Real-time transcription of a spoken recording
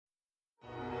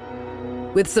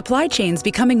With supply chains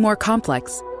becoming more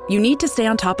complex, you need to stay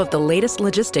on top of the latest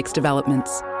logistics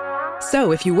developments.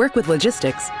 So if you work with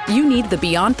logistics, you need the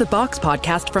Beyond the Box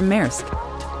podcast from Maersk.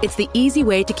 It's the easy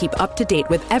way to keep up to date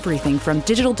with everything from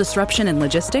digital disruption in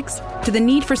logistics to the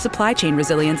need for supply chain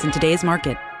resilience in today's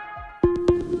market.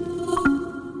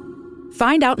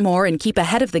 Find out more and keep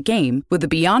ahead of the game with the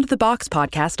Beyond the Box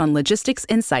podcast on logistics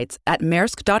insights at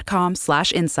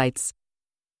maersk.com/insights.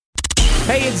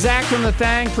 Hey, it's Zach from The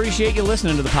Thang. Appreciate you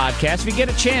listening to the podcast. If you get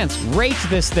a chance, rate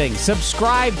this thing,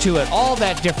 subscribe to it, all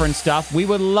that different stuff. We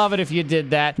would love it if you did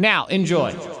that. Now,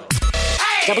 enjoy.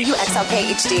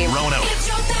 WXLK HD. Rono.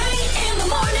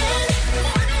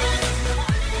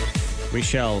 We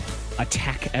shall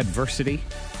attack adversity.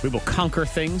 We will conquer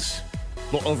things.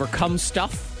 We'll overcome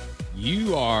stuff.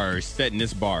 You are setting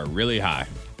this bar really high.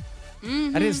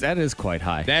 Mm-hmm. That is quite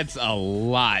high. That's a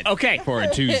lot Okay. for a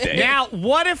Tuesday. Now,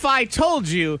 what if I told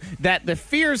you that the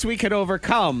fears we could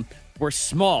overcome were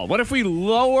small? What if we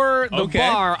lower the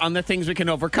bar on the things we can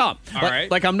overcome? All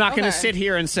right. Like I'm not going to sit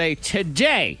here and say,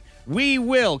 today we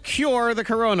will cure the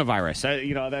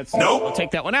coronavirus. Nope. I'll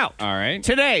take that one out. All right.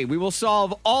 Today we will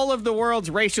solve all of the world's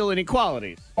racial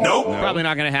inequalities. Nope. Probably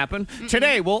not going to happen.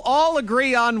 Today we'll all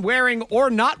agree on wearing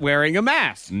or not wearing a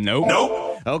mask.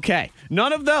 Nope. Okay,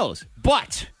 none of those.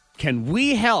 But can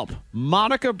we help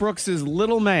Monica Brooks's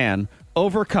little man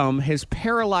overcome his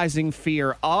paralyzing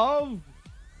fear of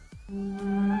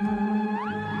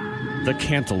the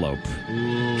cantaloupe?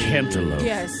 Cantaloupe.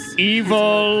 Yes.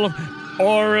 Evil,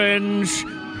 orange,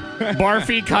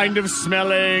 barfy kind of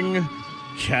smelling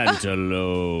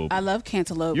cantaloupe. I love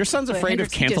cantaloupe. Your son's But afraid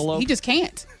of Hendrix, cantaloupe? He just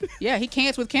can't. Yeah, he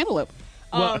can't with cantaloupe.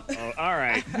 All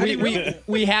right.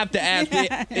 We have to ask,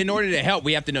 in order to help,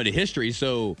 we have to know the history.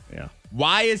 So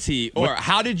why is he, or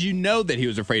how did you know that he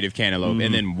was afraid of cantaloupe?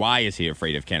 And then why is he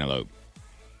afraid of cantaloupe?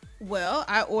 Well,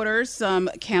 I order some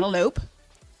cantaloupe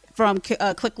from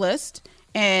ClickList,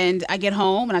 and I get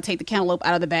home and I take the cantaloupe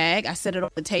out of the bag. I set it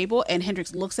on the table, and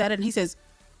Hendrix looks at it and he says,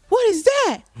 "What is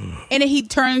that?" And then he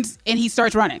turns and he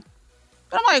starts running.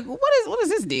 And I'm like, what is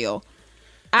this deal?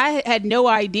 I had no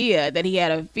idea that he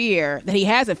has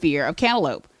a fear of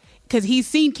cantaloupe, because he's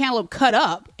seen cantaloupe cut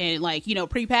up and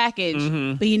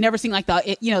prepackaged, but he never seen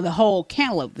the whole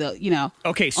cantaloupe,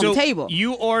 Okay, on so the table.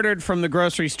 you ordered from the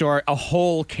grocery store a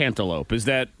whole cantaloupe. Is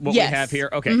that what Yes. we have here?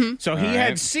 Okay, so he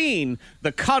had seen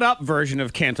the cut up version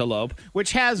of cantaloupe,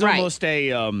 which has Right. almost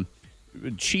a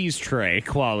cheese tray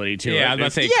quality to it. Yeah, I was about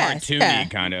to say Yes, cartoony yeah.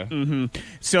 kind of.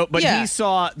 So, but Yeah. he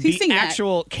saw He's the seen that.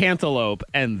 actual cantaloupe,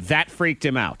 and that freaked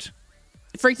him out.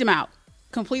 Freaked him out.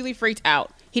 Completely freaked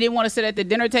out. He didn't want to sit at the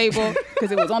dinner table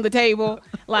because it was on the table.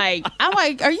 I'm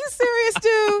like, are you serious,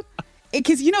 dude?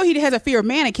 Because he has a fear of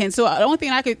mannequins. So the only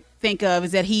thing I could think of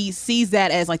is that he sees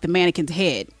that as like the mannequin's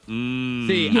head.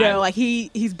 See,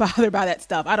 He's bothered by that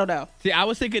stuff. I don't know. I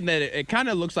was thinking that it kind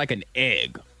of looks like an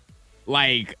egg.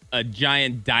 Like a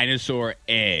giant dinosaur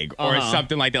egg or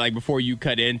something like that, like before you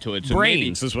cut into it. So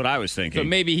Brains is what I was thinking. So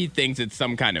maybe he thinks it's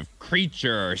some kind of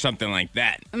creature or something like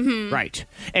that. Right.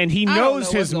 And he don't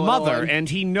knows know his what's going mother, on. and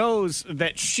he knows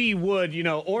that she would,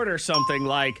 order something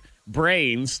like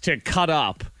brains to cut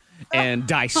up and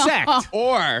dissect.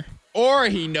 Or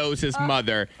he knows his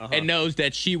mother and knows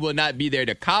that she will not be there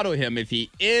to coddle him if he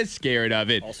is scared of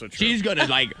it. Also true. She's going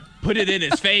to put it in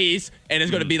his face, and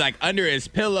it's going to be under his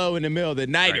pillow in the middle of the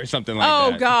night or something like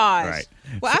that. Oh gosh. Right.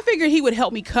 Well, I figured he would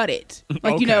help me cut it.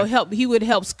 Okay. He would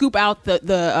help scoop out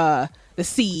the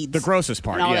seeds. The grossest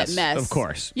part, and all yes, that mess. of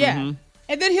course. Yeah.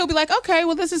 And then he'll be like, okay,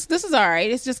 well, this is all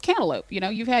right. It's just cantaloupe.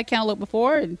 You've had cantaloupe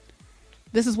before, and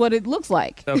this is what it looks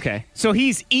like. Okay. So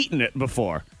he's eaten it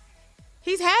before.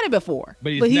 He's had it before,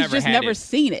 But he's he's never just had never it.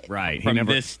 seen it. Right. From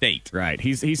this state. Right.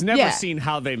 He's never Yeah. seen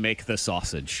how they make the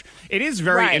sausage. It is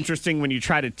very Right. interesting when you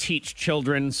try to teach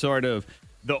children sort of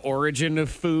the origin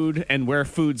of food and where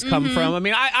foods come from. I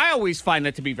mean, I always find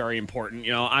that to be very important.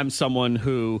 I'm someone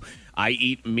who I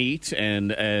eat meat,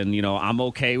 and I'm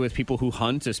okay with people who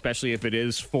hunt, especially if it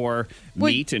is for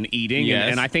meat and eating. Yes.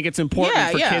 And I think it's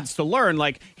important for Yeah. kids to learn,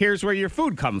 here's where your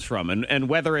food comes from. And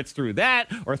whether it's through that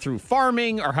or through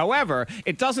farming or however,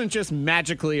 it doesn't just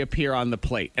magically appear on the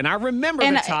plate. And I remember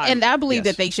the time. And I believe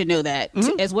Yes. that they should know that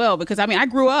as well, because I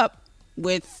grew up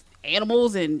with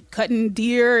animals and cutting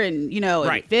deer and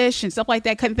Right. and fish and stuff like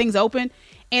that, cutting things open,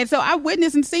 and so I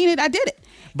witnessed and seen it. I did it,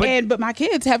 but my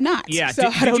kids have not. Yeah, so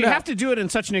I did don't you know. have to do it in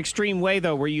such an extreme way,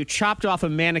 though, where you chopped off a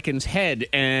mannequin's head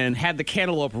and had the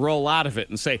cantaloupe roll out of it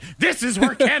and say, "This is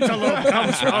where cantaloupe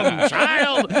comes from,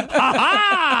 child!" Ha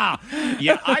ha!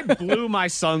 Yeah, I blew my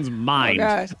son's mind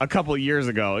gosh. a couple years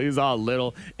ago. He was all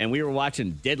little, and we were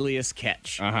watching Deadliest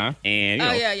Catch. And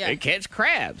Oh, yeah. they catch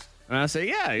crabs. And I say,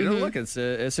 yeah, look, it's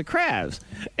a crabs.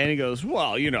 And he goes,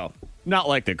 well, not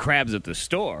like the crabs at the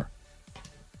store.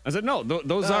 I said, no,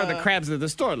 those are the crabs at the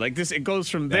store. Like this, it goes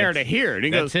from there to here. And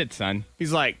he goes, that's it, son.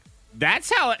 He's like,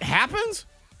 that's how it happens?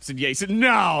 I said, yeah. He said,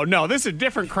 no, this is a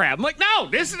different crab. I'm like, no,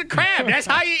 this is a crab. That's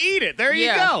how you eat it. There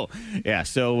you go. Yeah,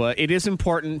 so it is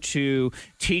important to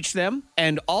teach them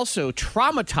and also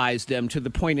traumatize them to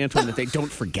the point, Antoine, that they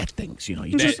don't forget things.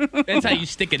 That's how you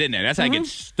stick it in there. That's how it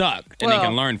gets stuck, and they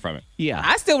can learn from it. Yeah.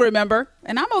 I still remember,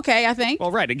 and I'm okay, I think.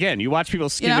 Well, right. Again, you watch people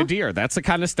skin a deer. That's the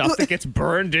kind of stuff that gets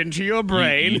burned into your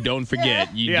brain. You don't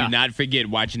forget. You do not forget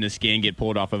watching the skin get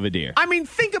pulled off of a deer. I mean,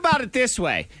 think about it this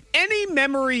way. Any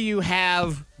memory you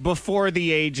have before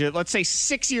the age of, let's say,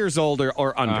 6 years old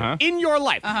or under in your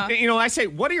life. I say,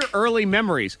 what are your early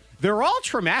memories? They're all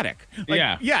traumatic.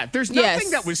 Yeah. There's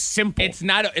nothing that was simple. It's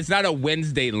not a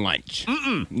Wednesday lunch.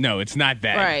 No, it's not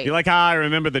that. Right. You're like, I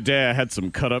remember the day I had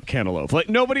some cut up cantaloupe. Like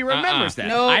nobody remembers that.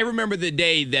 No. I remember the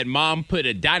day that Mom put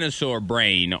a dinosaur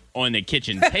brain on the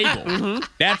kitchen table.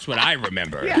 That's what I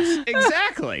remember. Yes,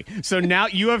 exactly. So now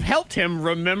you have helped him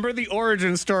remember the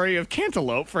origin story of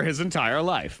cantaloupe for his entire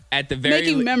life. At the very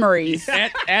Making memories.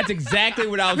 That's exactly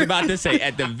what I was about to say.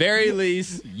 At the very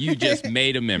least, you just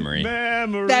made a memory.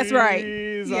 Memories. That's right.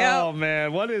 Yep. Oh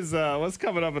man, what's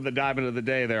coming up in the diamond of the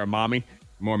day there, Mommy?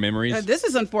 More memories. This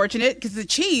is unfortunate because the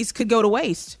cheese could go to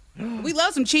waste. We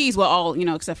love some cheese. Well, all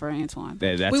except for Antoine.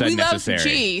 That's we love some unnecessary.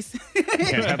 cheese.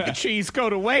 Can't have the cheese go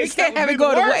to waste. We can't That would have it be go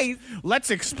the to worst. waste. Let's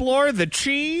explore the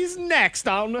cheese next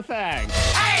on the thing.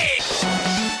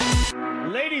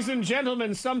 Ladies and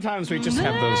gentlemen, sometimes we just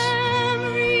have those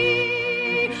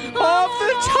of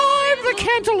the time the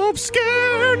cantaloupe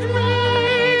scared me.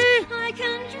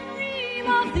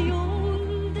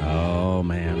 Oh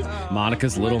man,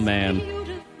 Monica's little man.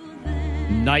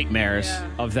 Nightmares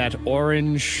of that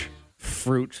orange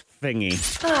fruit thingy.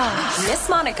 Miss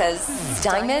Monica's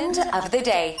Diamond of the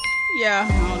Day. Yeah,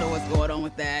 I don't know what's going on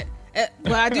with that.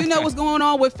 But I do know what's going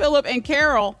on with Philip and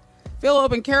Carol.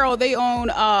 Philip and Carol, they own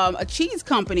a cheese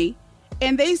company,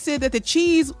 and they said that the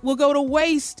cheese will go to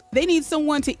waste. They need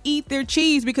someone to eat their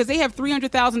cheese because they have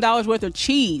 $300,000 worth of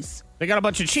cheese. They got a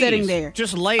bunch of cheese sitting there,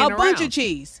 just laying around. A bunch of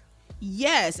cheese.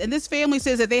 Yes, and this family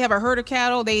says that they have a herd of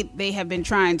cattle. They have been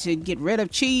trying to get rid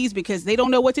of cheese because they don't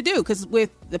know what to do. Because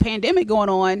with the pandemic going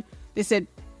on, they said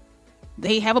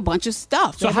they have a bunch of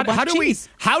stuff. So how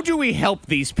do we help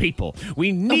these people?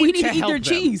 We need to eat help their them.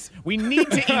 cheese. We need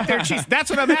to eat their cheese.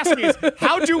 That's what I'm asking is,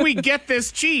 how do we get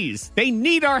this cheese? They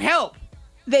need our help.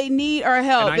 They need our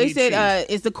help. And I They need said cheese.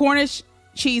 it's the Cornish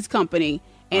Cheese Company,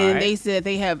 and right. they said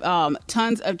they have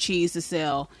tons of cheese to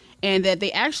sell, and that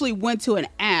they actually went to an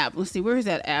app. Let's see, where is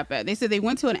that app at? They said they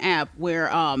went to an app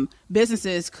where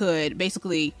businesses could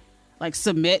basically like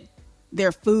submit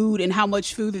their food and how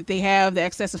much food that they have, the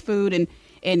excess of food,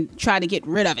 and try to get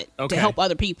rid of it to help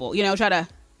other people. Try to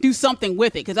do something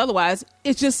with it because otherwise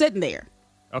it's just sitting there.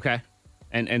 Okay.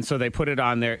 And so they put it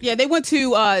on there. Yeah, they went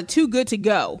to Too Good to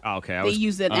Go. Oh, okay. They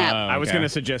used an app. I was going to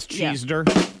suggest Cheester.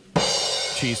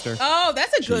 Cheester. Oh,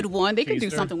 that's a good one. They could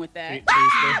do something with that.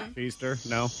 Cheester.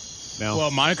 No.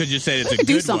 Well, Monica just said it's They a could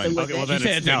do good something one. with it. Well, then She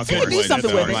said it's now it's a good do one. something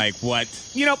So, with it. like, what?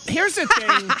 Here's the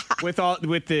thing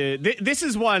this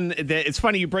is one that it's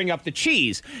funny you bring up the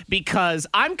cheese because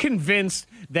I'm convinced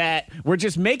that we're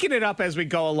just making it up as we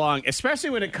go along, especially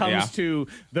when it comes to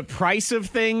the price of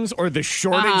things or the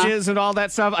shortages and all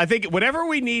that stuff. I think whatever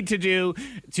we need to do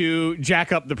to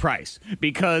jack up the price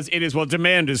because it is,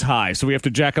 demand is high, so we have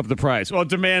to jack up the price. Well,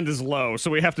 demand is low,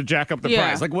 so we have to jack up the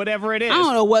price. Like whatever it is. I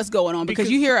don't know what's going on because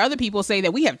you hear other people say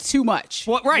that we have too much.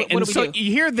 Well, right. What and do so we do?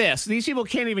 you hear this. These people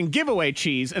can't even give away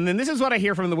cheese. And then this is what I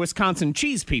hear from the Wisconsin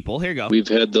cheese people. Here you go. We've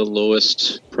had the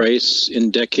lowest price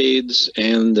in decades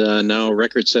and now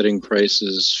record-setting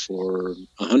prices for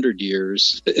 100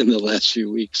 years in the last few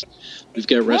weeks. We've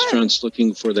got restaurants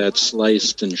looking for that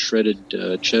sliced and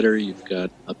shredded cheddar. You've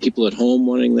got people at home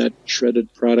wanting that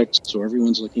shredded product. So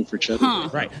everyone's looking for cheddar.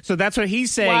 Right. So that's what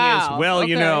he's saying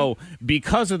Wow. is,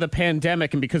 because of the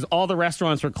pandemic and because all the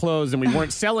restaurants were closed and we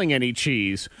weren't selling any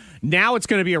cheese, now it's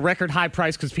going to be a record high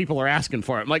price because people are asking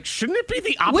for it. I'm like, shouldn't it be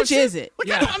the opposite? Which is it? Like,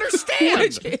 I don't understand.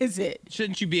 Which is it?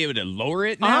 Shouldn't you be able to lower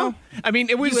it now? I mean,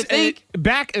 it was would think.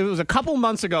 it was a couple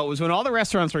months ago. It was when all the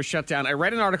restaurants were shut down. I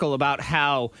read an article about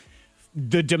how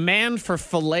the demand for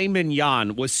filet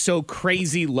mignon was so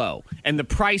crazy low, and the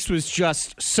price was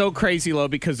just so crazy low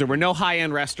because there were no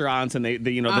high-end restaurants, and the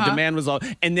demand was low.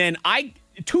 And then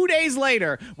 2 days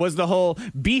later was the whole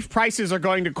beef prices are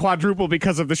going to quadruple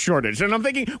because of the shortage. And I'm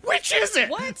thinking, which is it?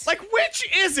 What? Like, which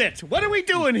is it? What are we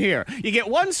doing here? You get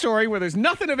one story where there's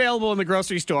nothing available in the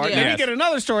grocery store. Yeah. Then you Yes. get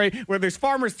another story where there's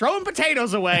farmers throwing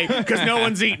potatoes away because no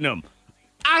one's eating them.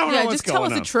 I don't know what's just tell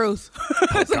going us on. the truth.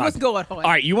 What's going on? All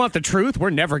right, you want the truth?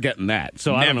 We're never getting that.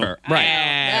 So I don't know. Never.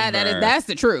 Right. That's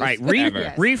the truth. All right,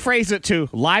 Ever. rephrase it to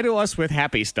lie to us with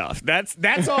happy stuff. That's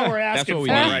all we're asking what we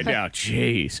for need. right now.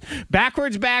 Jeez.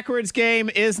 Backwards game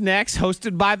is next,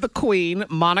 hosted by the Queen,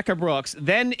 Monica Brooks.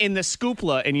 Then in the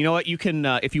Scoopla, and you know what? You can,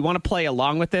 if you want to play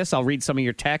along with this, I'll read some of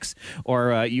your texts,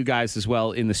 or you guys as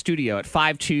well in the studio at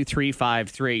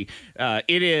 52353.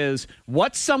 It is,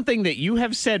 what's something that you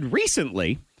have said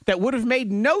recently that would have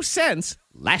made no sense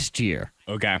last year?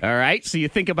 Okay. All right. So you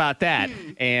think about that.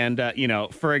 And,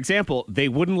 for example, they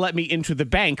wouldn't let me into the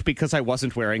bank because I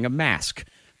wasn't wearing a mask.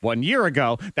 1 year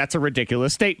ago, that's a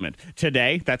ridiculous statement.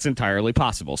 Today, that's entirely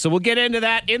possible. So we'll get into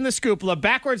that in the Scoopla.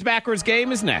 Backwards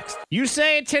game is next. You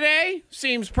say it today,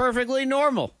 seems perfectly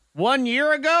normal. 1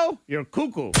 year ago, you're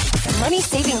cuckoo. Money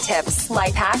saving tips,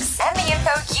 life hacks, and the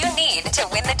info you need to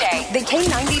win the day. The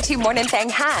K92 Morning Thing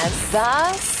has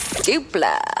the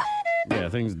Scoopla. Yeah,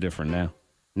 things are different now.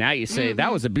 Now you say,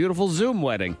 that was a beautiful Zoom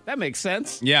wedding. That makes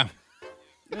sense. Yeah.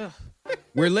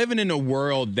 We're living in a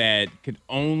world that could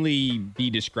only be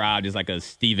described as like a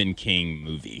Stephen King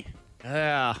movie.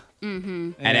 Yeah.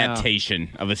 Adaptation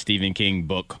of a Stephen King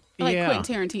book. Like Yeah.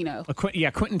 Quentin Tarantino.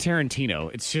 Quentin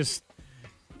Tarantino. It's just,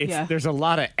 Yeah. there's a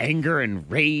lot of anger and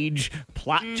rage,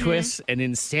 plot twists and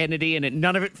insanity, and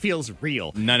none of it feels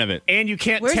real. None of it. And you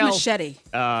can't Where's tell. Machete?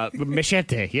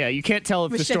 Machete. Yeah, you can't tell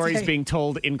if the Machete. story's being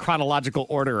told in chronological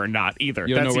order or not either.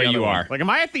 You don't That's know the where other you one. are. Like, am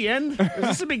I at the end? Is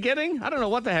this the beginning? I don't know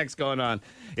what the heck's going on.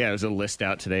 Yeah, there's a list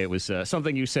out today. It was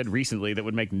something you said recently that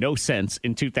would make no sense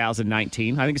in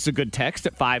 2019. I think it's a good text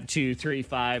at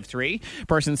 52353.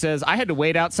 Person says, I had to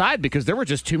wait outside because there were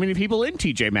just too many people in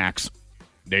TJ Maxx.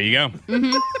 There you go.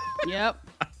 Yep.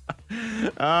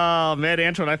 Oh, man,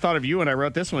 Antoine, I thought of you when I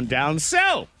wrote this one down.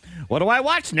 So, what do I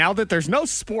watch now that there's no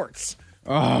sports?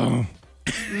 Oh.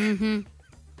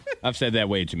 I've said that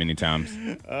way too many times.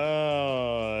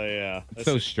 Oh, yeah.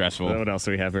 So stressful. What else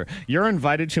do we have here? You're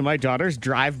invited to my daughter's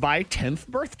drive-by 10th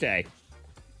birthday.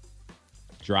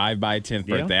 Drive-by 10th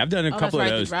Yeah. birthday. I've done a Oh, that's couple right.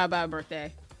 of The those. drive-by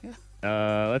birthday.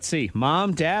 Let's see.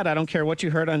 Mom, Dad, I don't care what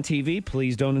you heard on TV.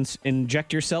 Please don't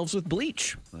inject yourselves with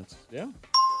bleach. Yeah.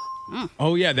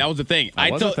 Oh, yeah, that was a thing.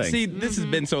 That was a thing. See, this has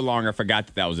been so long, I forgot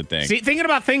that was a thing. See, thinking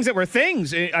about things that were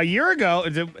things a year ago,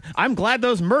 I'm glad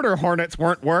those murder hornets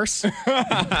weren't worse.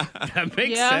 That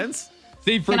makes Yeah. sense.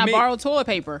 See, for Can me, I borrow toilet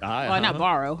paper? Well, not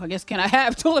borrow. I guess, can I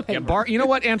have toilet paper? Yeah, you know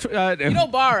what, you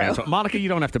don't borrow. Monica, you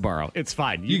don't have to borrow. It's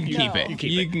fine. you can keep it.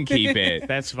 You can keep it.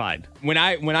 That's fine. When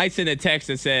I send a text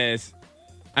that says,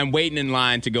 I'm waiting in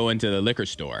line to go into the liquor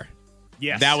store,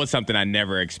 Yes. that was something I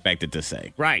never expected to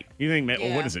say. right. You think, well,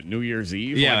 Yeah. what is it, New Year's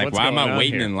Eve? Yeah, like what's why am going I on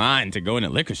waiting here? in line to go in a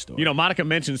liquor store? You know, Monica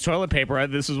mentions toilet paper.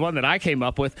 This is one that I came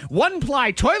up with. One-ply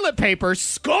toilet paper,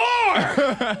 score!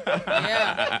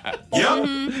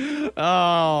 Yeah.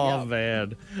 Oh,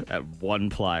 man. That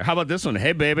one-ply. How about this one?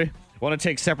 Hey, baby, want to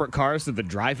take separate cars to the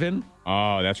drive-in?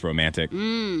 Oh, that's romantic.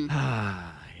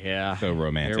 Yeah. So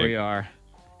romantic. Here we are.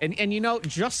 And you know,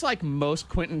 just like most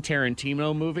Quentin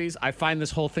Tarantino movies, I find this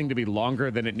whole thing to be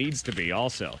longer than it needs to be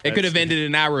also. It could have ended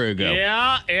an hour ago.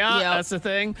 Yeah, Yep. that's the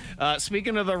thing.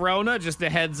 Speaking of the Rona, just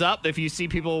a heads up, if you see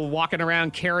people walking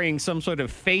around carrying some sort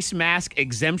of face mask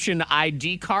exemption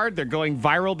ID card, they're going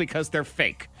viral because they're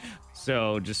fake.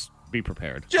 So just be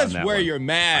prepared. Just on that wear one. your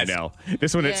mask. I know.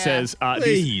 This one it Yeah. says,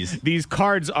 Please. these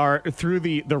cards are through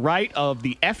the right of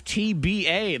the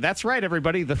FTBA. That's right,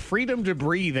 everybody, the Freedom to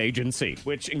Breathe Agency,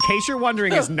 which, in case you're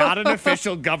wondering, is not an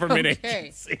official government Okay.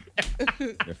 agency.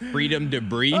 The freedom to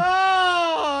breathe.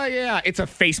 Oh, yeah. It's a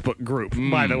Facebook group,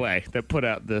 by the way, that put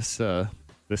out this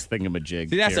this thingamajig.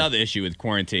 See, that's here. the other issue with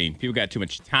quarantine. People got too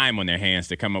much time on their hands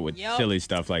to come up with Yep. silly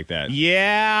stuff like that.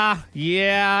 Yeah.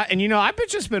 And, you know, I've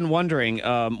just been wondering,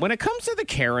 when it comes to the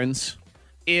Karens,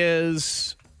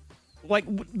 is, like,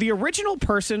 the original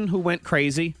person who went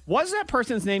crazy, was that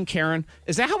person's name Karen?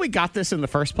 Is that how we got this in the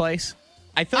first place?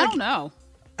 I feel I like don't know.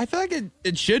 I feel like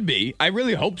it should be. I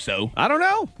really hope so. I don't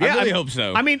know. I really hope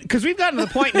so. I mean, because we've gotten to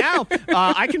the point now,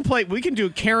 we can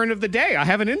do Karen of the Day. I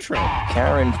have an intro.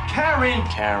 Karen. Yeah,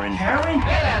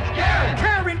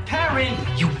 that's Karen.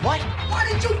 You what? Why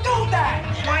did you do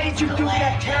that? Why did you do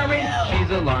that, Karen?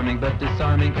 She's alarming but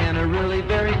disarming and a really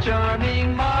very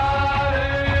charming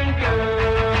modern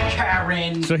girl. Karen.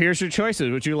 Karen. So here's your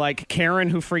choices. Would you like Karen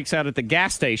who freaks out at the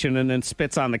gas station and then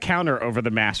spits on the counter over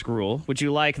the mask rule? Would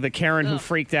you like the Karen who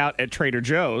freaked out at Trader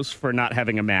Joe's for not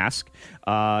having a mask?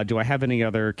 Do I have any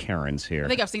other Karens here? I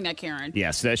think I've seen that Karen.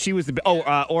 Yes, she was the.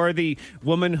 Or the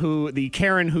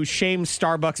Karen who shames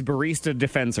Starbucks barista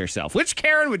defends herself. Which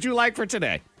Karen would you like for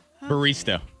today?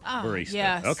 Barista. Barista.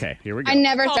 Yes. Okay, here we go. I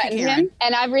never Call me threatened Karen. him,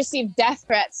 and I've received death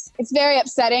threats. It's very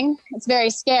upsetting. It's very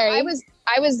scary.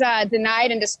 I was denied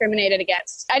and discriminated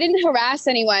against. I didn't harass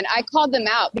anyone. I called them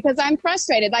out because I'm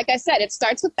frustrated. Like I said, it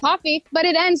starts with coffee, but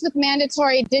it ends with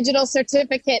mandatory digital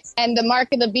certificates and the mark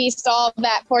of the beast, all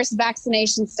that forced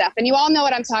vaccination stuff. And you all know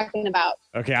what I'm talking about.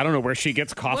 Okay, I don't know where she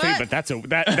gets coffee, What? but that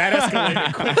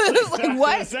escalated quickly. Like,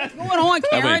 what's going on, That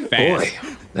Karen? went fast. Boy,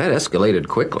 that escalated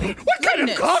quickly. What kind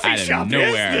of coffee Out of shop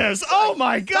nowhere. is this? Oh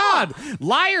my God!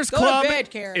 Liars Go to Club bed,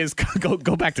 Karen. is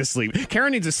go back to sleep.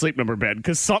 Karen needs a sleep number bed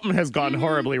because something has gone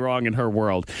horribly wrong in her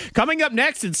world. Coming up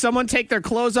next, did someone take their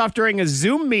clothes off during a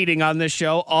Zoom meeting on this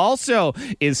show? Also,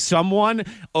 is someone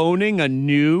owning a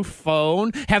new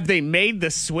phone? Have they made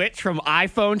the switch from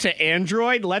iPhone to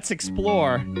Android? Let's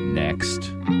explore next.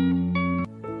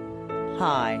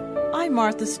 Hi, I'm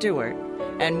Martha Stewart,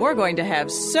 and we're going to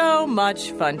have so much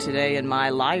fun today in my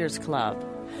Liars Club.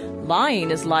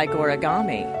 Lying is like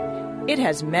origami. It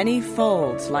has many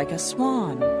folds like a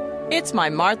swan. It's my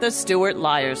Martha Stewart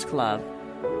Liars Club.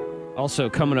 Also,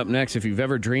 coming up next, if you've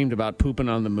ever dreamed about pooping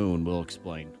on the moon, we'll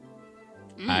explain.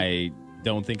 I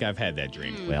don't think I've had that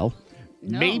dream. Well,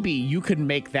 maybe you could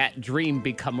make that dream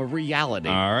become a reality.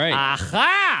 All right.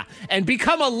 Aha! And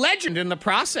become a legend in the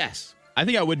process. I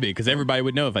think I would be because everybody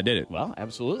would know if I did it. Well,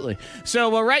 absolutely.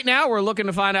 So right now, we're looking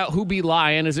to find out who be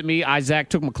lying. Is it me? Isaac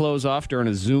took my clothes off during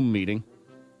a Zoom meeting.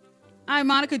 I,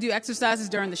 Monica, do exercises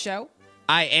during the show.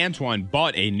 Antoine,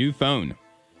 bought a new phone.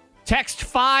 Text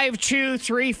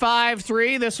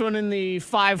 52353. This one in the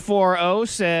 540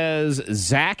 says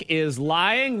Zach is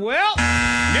lying. Well,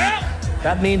 no.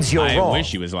 That means you're I wrong.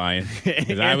 wish he was lying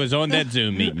because I was on that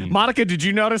Zoom meeting. Monica, did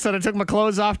you notice that I took my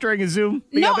clothes off during a Zoom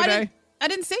the other day? I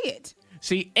didn't see it.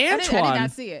 See, I did Antoine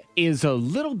not see it. is a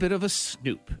little bit of a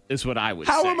snoop, is what I would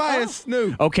say. How am I a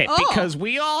snoop? Okay, Oh. because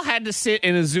we all had to sit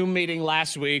in a Zoom meeting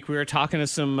last week. We were talking to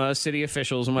some city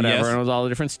officials and whatever, Yes. and it was all the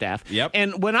different staff. Yep.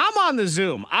 And when I'm on the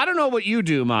Zoom, I don't know what you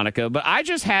do, Monica, but I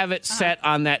just have it set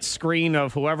on that screen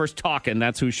of whoever's talking.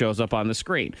 That's who shows up on the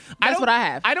screen. That's what I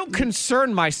have. I don't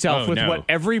concern myself Oh, with no. what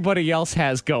everybody else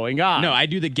has going on. No, I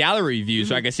do the gallery view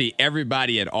so I can see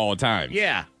everybody at all times.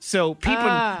 Yeah. So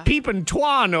Peepin'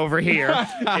 Twan over here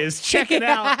is checking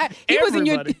out he was in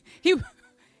your everybody.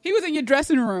 he was in your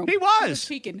dressing room. He was.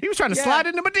 peeking. He was trying to Yeah. slide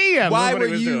into my DM. Why That's what were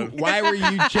he was you? doing. Why were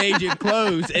you changing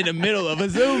clothes in the middle of a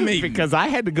Zoom meeting? Because I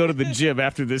had to go to the gym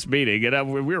after this meeting,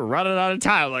 and we were running out of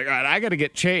time. Like, all right, I got to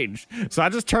get changed. So I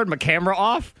just turned my camera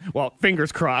off. Well,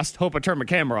 fingers crossed. Hope I turned my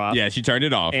camera off. Yeah, she turned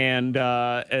it off. And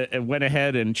went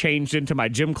ahead and changed into my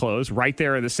gym clothes right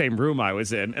there in the same room I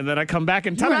was in. And then I come back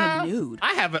and You were in ta-da! a nude.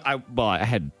 I haven't. I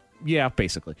had. Yeah,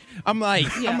 basically. I'm like,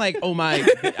 oh my!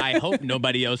 I hope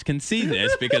nobody else can see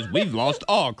this because we've lost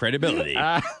all credibility.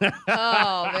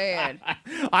 Oh man.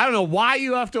 I don't know why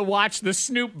you have to watch the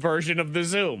Snoop version of the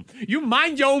Zoom. You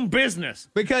mind your own business.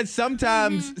 Because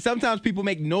sometimes people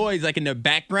make noise like in the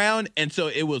background, and so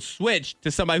it will switch to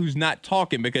somebody who's not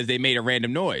talking because they made a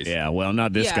random noise. Yeah, well,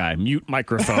 not this Yeah. guy. Mute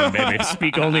microphone, baby.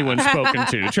 Speak only when spoken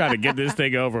to. Try to get this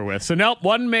thing over with. So, nope,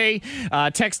 wasn't me.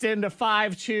 Text in to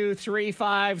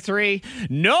 52353.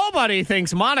 Nobody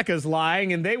thinks Monica's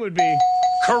lying, and they would be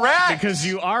Correct. because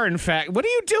you are, in fact. What are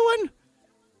you doing?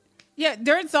 Yeah,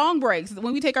 during song breaks,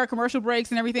 when we take our commercial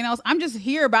breaks and everything else, I'm just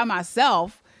here by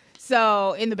myself.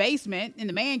 So in the basement, in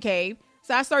the man cave.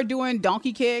 So I start doing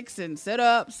donkey kicks and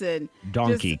sit-ups and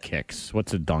Donkey just- kicks.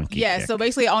 What's a donkey Yeah, kick? so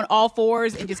basically on all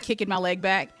fours and just kicking my leg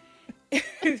back. So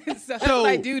that's what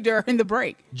I do during the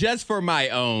break. Just for my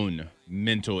own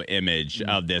mental image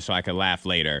of this, so I can laugh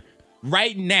later.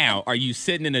 Right now, are you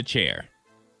sitting in a chair?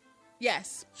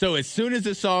 Yes. So as soon as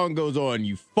the song goes on,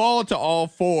 you fall to all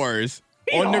fours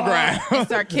on the ground. And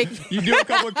start kicking. You do a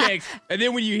couple of kicks, and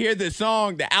then when you hear the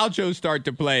song, the outro start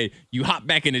to play, you hop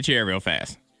back in the chair real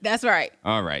fast. That's right.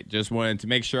 All right, just wanted to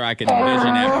make sure I can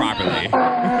envision that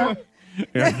properly.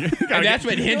 And that's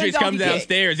when Hendrix comes donkey kick.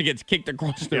 downstairs and gets kicked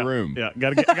across the room. Yeah,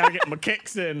 gotta get my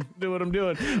kicks in. Do what I'm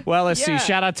doing. Well, let's see. Yeah.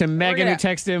 Shout out to Megan who at?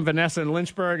 texted in, Vanessa and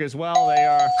Lynchburg as well. They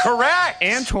are Correct.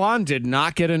 Antoine did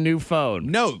not get a new phone.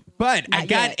 No, but I Not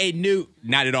got yet. a new,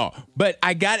 not at all, but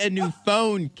I got a new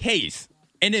phone case.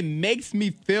 And it makes me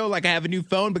feel like I have a new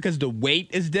phone because the weight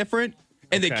is different.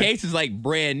 And the Okay. case is like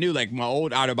brand new. Like my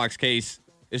old OtterBox case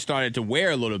is starting to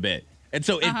wear a little bit. And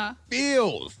so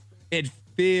it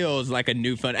feels like a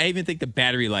new phone. I even think the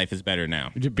battery life is better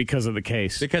now because of the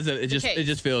case. Because it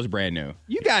just feels brand new.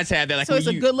 You guys have that. Like, so it's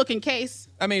a good looking case.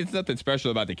 I mean, it's nothing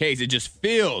special about the case. It just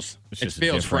feels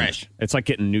fresh. It's like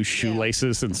getting new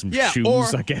shoelaces and some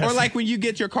shoes, I guess. Or like when you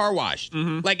get your car washed.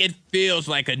 Like it feels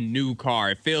like a new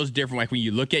car. It feels different. Like when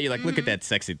you look at it, you're like, look at that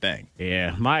sexy thing.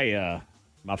 Yeah,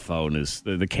 my phone is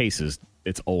the case is.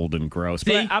 It's old and gross.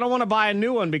 But I don't want to buy a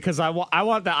new one because I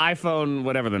want the iPhone,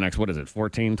 whatever the next, what is it,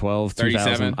 14, 12,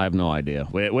 2000? I have no idea.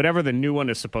 Whatever the new one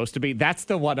is supposed to be, that's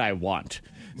the one I want.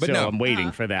 But so I'm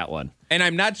waiting for that one. And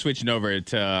I'm not switching over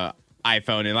to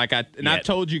iPhone. And I've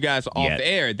told you guys off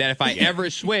air that if I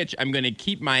ever switch, I'm going to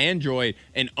keep my Android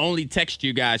and only text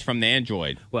you guys from the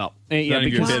Android. Well, none of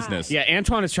your business. Yeah,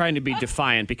 Antoine is trying to be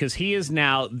defiant because he is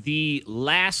now the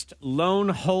last lone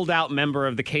holdout member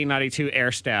of the K92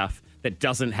 Air staff that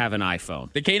doesn't have an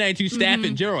iPhone. The K92 staff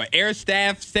in general, air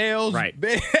staff, sales, right.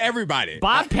 Everybody.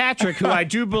 Bob Patrick, who I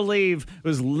do believe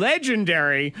was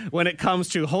legendary when it comes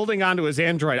to holding on to his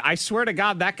Android. I swear to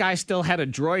God, that guy still had a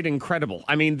Droid Incredible.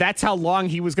 I mean, that's how long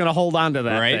he was going to hold on to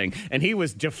that thing. And he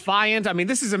was defiant. I mean,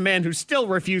 this is a man who still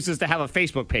refuses to have a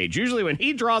Facebook page. Usually when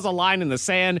he draws a line in the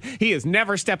sand, he is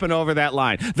never stepping over that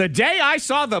line. The day I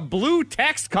saw the blue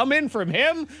text come in from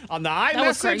him on the iMessage, that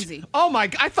was crazy. Oh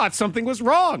my, I thought something was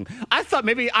wrong. I thought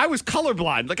maybe I was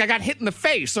colorblind, like I got hit in the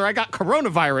face or I got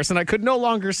coronavirus and I could no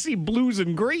longer see blues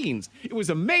and greens. It was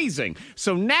amazing.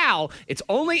 So now it's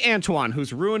only Antoine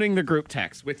who's ruining the group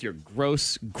text with your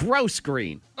gross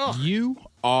green. Ugh. You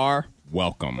are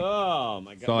welcome. Oh,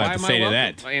 my God. That's all I have to say to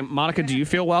that. Monica, do you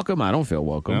feel welcome? I don't feel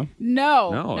welcome.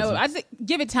 No. I think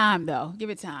give it time, though. Give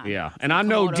it time. Yeah, and I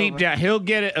know deep down he'll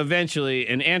get it eventually.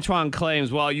 And Antoine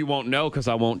claims, well, you won't know because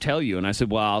I won't tell you. And I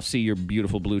said, well, I'll see your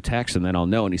beautiful blue text and then I'll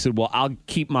know. And he said, well, I'll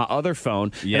keep my other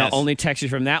phone and I'll only text you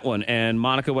from that one. And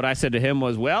Monica, what I said to him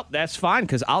was, well, that's fine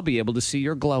because I'll be able to see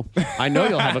your glow. I know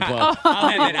you'll have a glow. I'll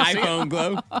have an iPhone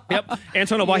glow. Yep.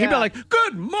 Antoine, he'd be like,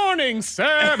 good morning, sir.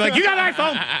 I'm like, you got an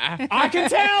iPhone? I can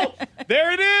tell.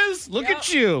 There it is. Look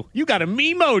at you. You got a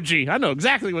memoji. I know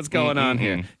exactly what's going on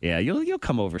here. Yeah, you'll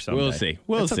come over someday. We'll see.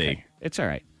 We'll see. Okay. It's all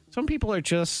right. Some people are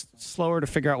just slower to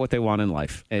figure out what they want in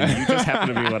life, and you just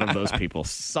happen to be one of those people.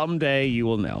 Someday you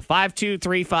will know.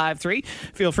 52353.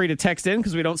 Feel free to text in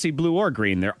because we don't see blue or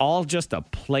green. They're all just a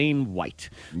plain white.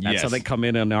 That's how they come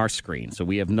in on our screen, so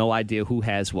we have no idea who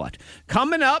has what.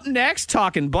 Coming up next,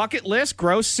 talking bucket list,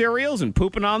 gross cereals, and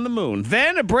pooping on the moon.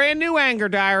 Then a brand new anger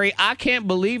diary. I can't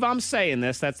believe I'm saying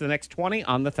this. That's the next 20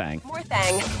 on the thing. More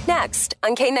thing next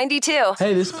on K92.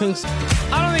 Hey, this Pink's.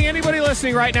 I don't think anybody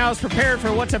listening right now is prepared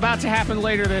for what's about to happen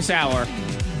later this hour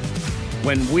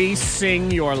when we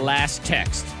sing your last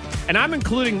text. And I'm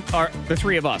including the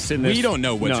three of us in this. We don't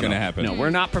know what's going to happen. No,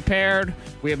 we're not prepared.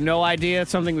 We have no idea.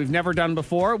 It's something we've never done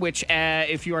before, which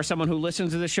if you are someone who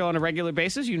listens to this show on a regular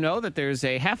basis, you know that there's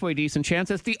a halfway decent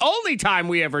chance it's the only time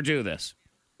we ever do this.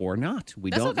 Or not. We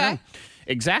don't know.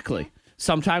 Exactly.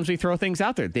 Sometimes we throw things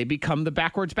out there. They become the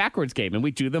backwards game, and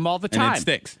we do them all the time. And it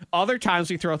sticks. Other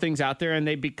times we throw things out there, and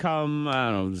they become,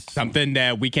 I don't know. Something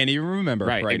that we can't even remember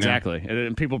right exactly. now.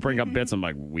 And people bring up bits. I'm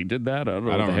like, we did that? I don't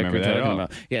know I what don't the heck remember you're that talking at all.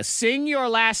 about. Yeah, sing your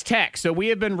last text. So we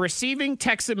have been receiving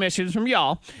text submissions from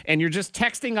y'all, and you're just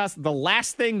texting us the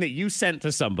last thing that you sent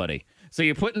to somebody. So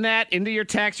you're putting that into your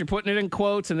text, you're putting it in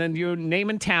quotes, and then your name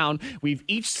and town. We've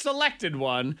each selected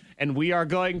one, and we are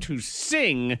going to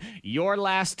sing your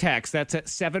last text. That's at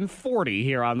 7:40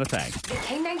 here on the thing. The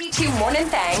K92 Morning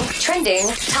Thing trending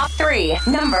top 3.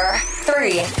 Number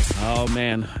 3. Oh,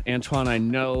 man. Antoine, I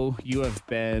know you have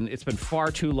been, it's been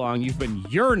far too long. You've been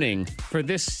yearning for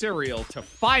this cereal to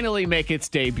finally make its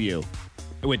debut.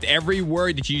 With every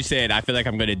word that you said, I feel like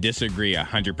I'm going to disagree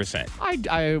 100%.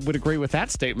 I would agree with that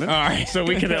statement. All right. So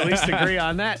we can at least agree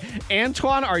on that.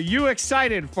 Antoine, are you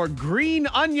excited for green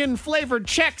onion flavored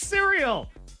Chex cereal?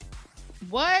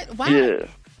 What? Why? Yeah.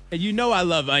 And you know I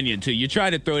love onion, too. You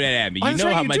try to throw that at me. Oh, you that's know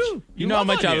right, how you much do. you know how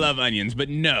much onion. I love onions, but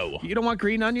no. You don't want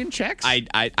green onion Chex?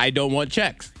 I don't want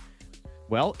Chex.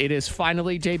 Well, it is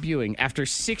finally debuting after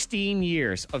 16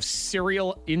 years of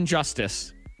cereal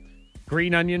injustice.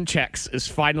 Green onion Chex is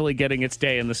finally getting its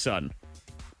day in the sun.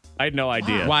 I had no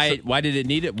idea. Why did it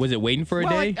need it? Was it waiting for a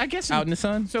day I guess out in the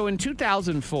sun? So in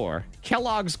 2004,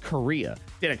 Kellogg's Korea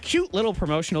did a cute little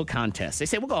promotional contest. They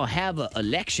said, we're going to have an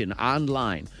election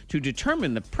online to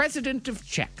determine the president of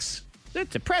Chex.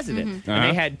 It's a president. And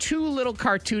they had two little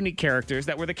cartoony characters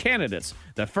that were the candidates.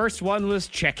 The first one was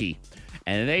Checky.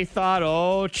 And they thought,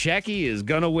 Checky is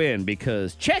going to win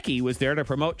because Checky was there to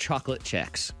promote chocolate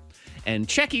Chex. And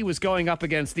Checky was going up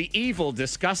against the evil,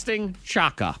 disgusting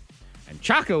Chaka. And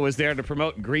Chaka was there to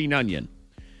promote green onion.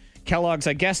 Kellogg's,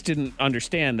 I guess, didn't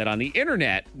understand that on the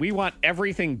internet, we want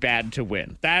everything bad to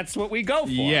win. That's what we go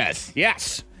for. Yes.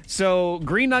 Yes. So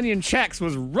Green Onion Chex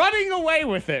was running away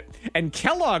with it, and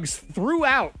Kellogg's threw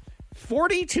out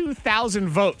 42,000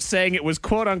 votes saying it was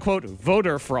quote unquote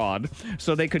voter fraud,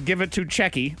 so they could give it to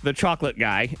Checky, the chocolate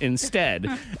guy, instead.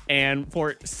 And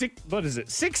for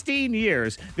 16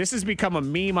 years, this has become a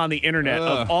meme on the internet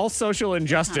of all social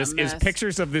injustice is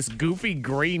pictures of this goofy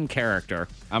green character.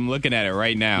 I'm looking at it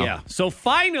right now. Yeah. So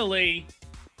finally,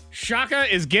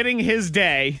 Shaka is getting his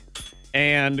day,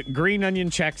 and Green Onion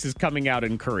Chex is coming out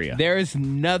in Korea. There is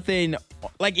nothing,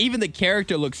 like, even the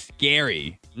character looks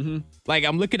scary. Mm-hmm. Like,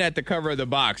 I'm looking at the cover of the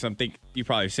box. I'm think you've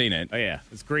probably seen it. Oh, yeah.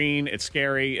 It's green. It's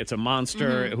scary. It's a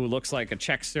monster who looks like a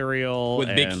Chex cereal.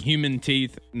 With big human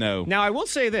teeth. No. Now, I will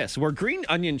say this. Where Green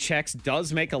Onion Chex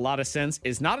does make a lot of sense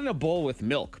is not in a bowl with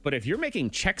milk. But if you're making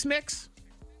Chex Mix...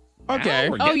 Okay.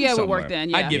 It would work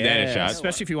then. Yeah. I'd give that a shot.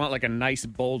 Especially if you want like a nice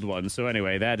bold one. So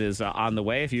anyway, that is on the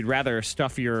way. If you'd rather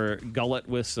stuff your gullet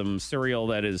with some cereal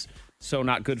that is so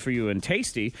not good for you and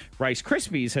tasty, Rice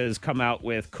Krispies has come out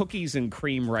with cookies and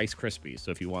cream Rice Krispies. So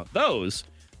if you want those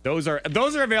are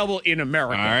available in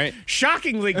America. All right.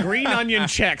 Shockingly, Green Onion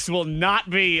Chex will not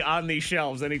be on these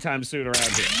shelves anytime soon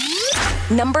around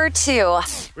here. Number 2.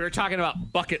 We were talking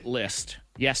about bucket list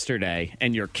yesterday,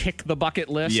 and your kick the bucket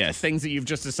list. Yes. Things that you've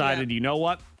just decided, you know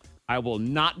what? I will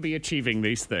not be achieving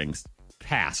these things.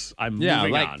 Pass. I'm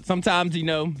moving on. Sometimes,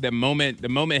 the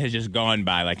moment has just gone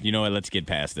by. Like, you know what? Let's get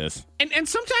past this. And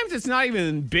sometimes it's not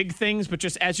even big things, but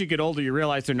just as you get older, you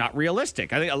realize they're not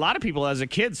realistic. I think a lot of people as a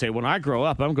kid say, when I grow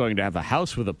up, I'm going to have a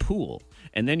house with a pool.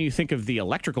 And then you think of the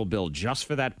electrical bill just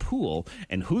for that pool,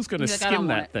 and who's going to skim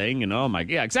that thing? And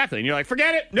yeah, exactly. And you're like,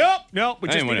 forget it. Nope. I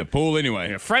didn't want a pool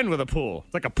anyway. A friend with a pool.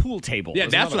 It's like a pool table. Yeah,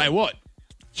 that's what I want.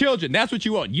 Children, that's what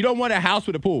you want. You don't want a house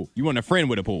with a pool. You want a friend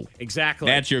with a pool. Exactly.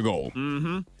 That's your goal.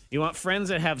 Mm-hmm. You want friends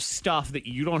that have stuff that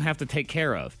you don't have to take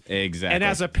care of. Exactly. And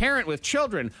as a parent with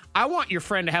children, I want your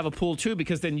friend to have a pool too,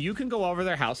 because then you can go over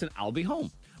their house and I'll be home.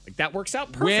 Like, that works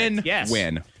out perfect.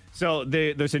 Win. So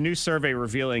there's a new survey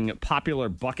revealing popular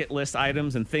bucket list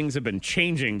items, and things have been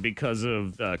changing because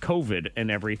of COVID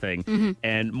and everything. Mm-hmm.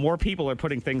 And more people are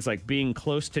putting things like being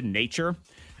close to nature,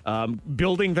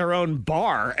 building their own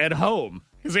bar at home,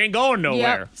 because they ain't going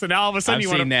nowhere. Yep. So now all of a sudden I've you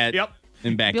want seen that. Yep.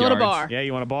 In backyards. Build a bar. Yeah,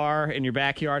 you want a bar in your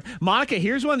backyard. Monica,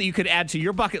 here's one that you could add to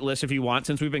your bucket list if you want,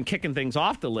 since we've been kicking things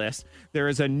off the list. There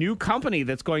is a new company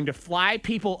that's going to fly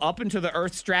people up into the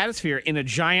Earth's stratosphere in a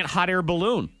giant hot air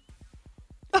balloon.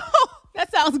 Oh,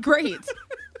 that sounds great.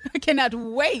 I cannot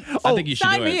wait. I think you should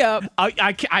sign do it. me up.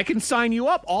 I can sign you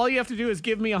up. All you have to do is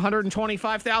give me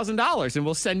 $125,000, and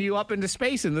we'll send you up into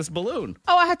space in this balloon.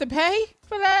 Oh, I have to pay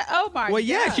for that? Oh, my God. Well,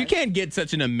 yes, you can't get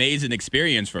such an amazing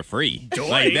experience for free.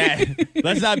 Like that.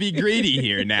 Let's not be greedy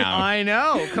here now. I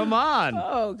know. Come on.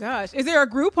 Oh, gosh. Is there a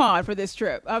Groupon for this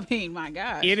trip? I mean, my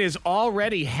gosh. It is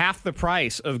already half the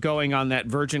price of going on that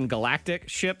Virgin Galactic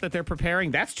ship that they're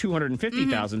preparing. That's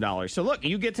 $250,000. So, look,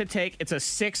 you get to it's a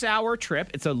 6-hour trip.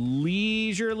 It's a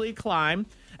leisurely climb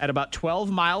at about 12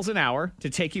 miles an hour to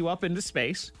take you up into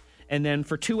space. And then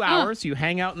for 2 hours, you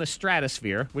hang out in the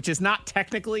stratosphere, which is not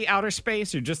technically outer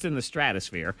space. You're just in the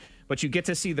stratosphere. But you get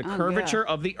to see the curvature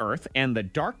of the Earth and the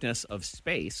darkness of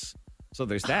space. So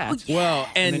there's that. Oh, yeah. Well,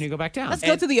 and then you go back down. Let's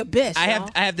go to the abyss. I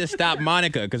have to stop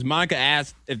Monica, because Monica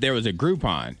asked if there was a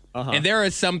Groupon. And there are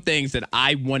some things that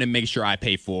I want to make sure I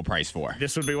pay full price for.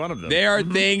 This would be one of them. There are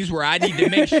things where I need to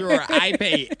make sure I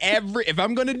pay if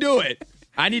I'm going to do it,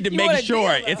 I need to make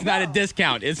sure it's not a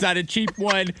discount. It's not a cheap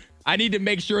one. I need to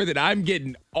make sure that I'm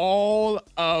getting all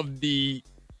of the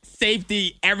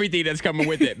safety, everything that's coming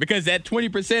with it. Because that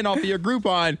 20% off of your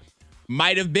Groupon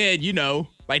might have been,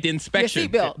 like the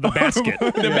inspection. Your seatbelt. The basket.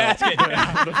 The basket.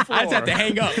 I just have to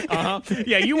hang up.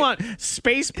 Yeah, you want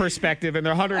space perspective, and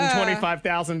they're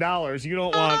 $125,000. You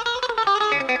don't want...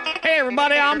 Hey,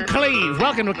 everybody, I'm Cleve.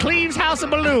 Welcome to Cleve's House of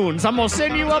Balloons. I'm going to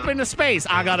send you up into space.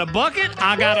 I got a bucket.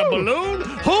 I got a balloon.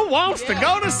 Who wants to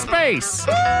go to space?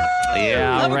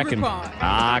 Yeah, I reckon.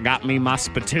 I got me my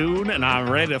spittoon, and I'm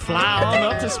ready to fly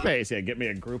on up to space. Yeah, get me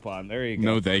a Groupon. There you go.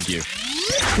 No, thank you.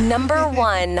 Number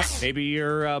 1. Maybe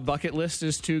your bucket list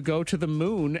is to go to the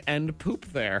moon and poop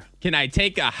there. Can I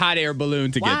take a hot air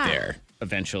balloon to get there?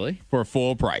 Eventually. For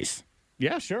full price?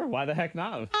 Yeah, sure. Why the heck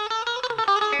not?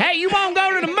 Hey, you want to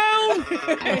go to the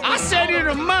moon? I send you to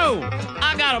the moon.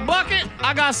 I got a bucket.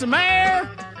 I got some air.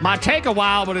 Might take a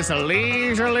while, but it's a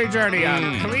leisurely journey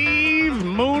on Cleve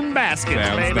Moon Baskets,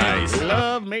 Sounds baby. nice.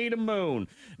 Love me to moon.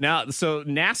 Now, so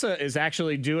NASA is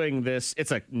actually doing this.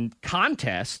 It's a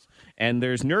contest, and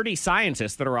there's nerdy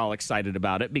scientists that are all excited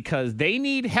about it because they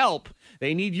need help.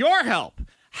 They need your help.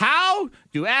 How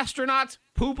do astronauts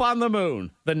poop on the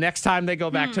moon the next time they go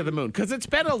back to the moon? Because it's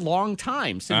been a long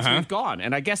time since we've gone.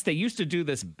 And I guess they used to do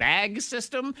this bag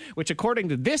system, which according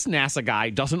to this NASA guy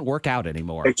doesn't work out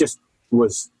anymore. It just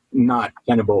was not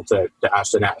tenable to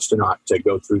ask an astronaut to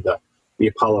go through the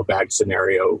Apollo bag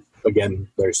scenario. Again,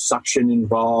 there's suction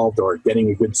involved or getting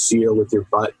a good seal with your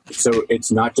butt. So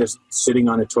it's not just sitting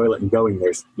on a toilet and going.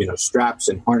 There's, straps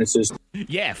and harnesses.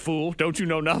 Yeah, fool. Don't you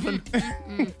know nothing?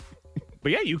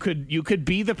 But yeah, you could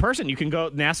be the person. You can go,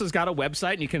 NASA's got a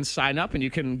website and you can sign up and you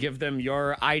can give them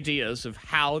your ideas of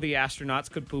how the astronauts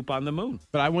could poop on the moon.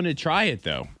 But I want to try it,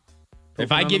 though.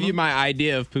 If I give you my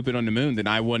idea of pooping on the moon, then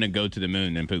I want to go to the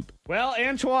moon and poop. Well,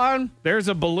 Antoine, there's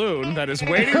a balloon that is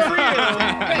waiting for you.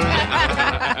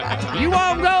 You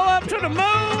won't go up to the moon?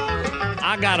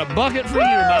 I got a bucket for you,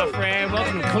 my friend.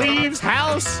 Welcome to Cleve's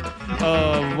house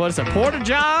of, Porta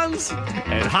Johns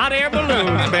and hot air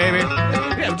balloons, baby.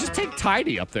 Yeah, just take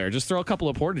Tidy up there. Just throw a couple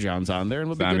of Porta Johns on there and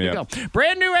we'll be good to go.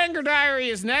 Brand new Anger Diary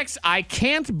is next. I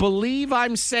can't believe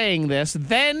I'm saying this.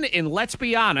 Then in Let's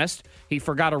Be Honest, he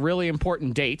forgot a really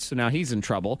important date, so now he's in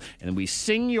trouble. And we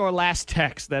sing your last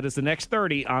text. That is the next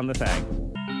 30 on the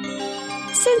thing.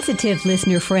 Sensitive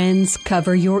listener friends,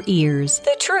 cover your ears.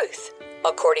 The truth,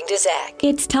 according to Zach.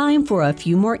 It's time for a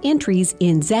few more entries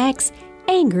in Zach's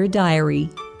Anger Diary.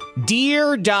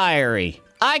 Dear Diary,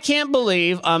 I can't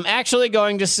believe I'm actually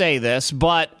going to say this,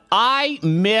 but I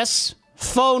miss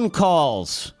phone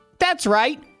calls. That's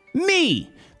right, me.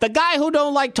 The guy who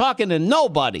don't like talking to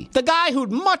nobody. The guy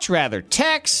who'd much rather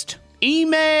text,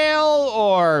 email,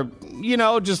 or,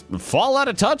 just fall out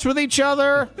of touch with each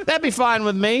other. That'd be fine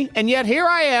with me. And yet here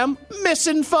I am,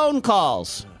 missing phone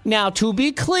calls. Now, to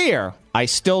be clear, I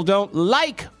still don't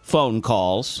like phone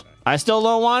calls. I still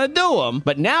don't want to do them.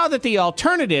 But now that the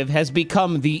alternative has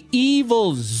become the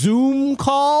evil Zoom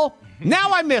call,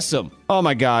 now I miss them. Oh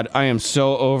my God, I am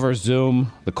so over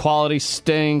Zoom. The quality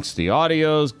stinks, the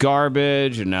audio's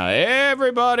garbage, and now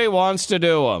everybody wants to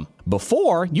do them.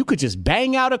 Before, you could just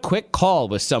bang out a quick call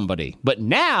with somebody. But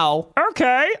now,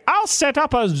 okay, I'll set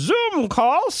up a Zoom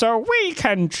call so we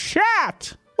can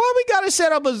chat. Why we gotta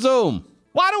set up a Zoom?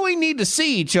 Why do we need to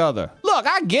see each other? Look,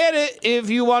 I get it. If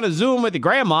you want to Zoom with your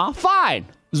grandma, fine.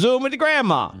 Zoom with your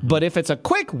grandma. But if it's a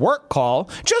quick work call,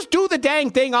 just do the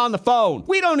dang thing on the phone.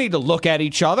 We don't need to look at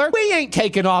each other. We ain't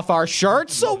taking off our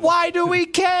shirts, so why do we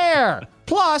care?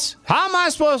 Plus, how am I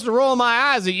supposed to roll my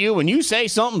eyes at you when you say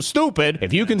something stupid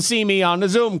if you can see me on the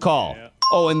Zoom call?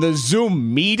 Oh, and the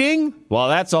Zoom meeting? Well,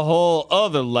 that's a whole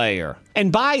other layer.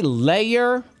 And by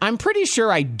layer, I'm pretty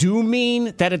sure I do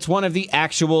mean that it's one of the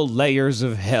actual layers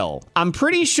of hell. I'm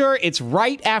pretty sure it's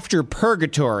right after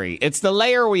purgatory. It's the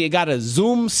layer where you gotta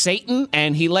Zoom Satan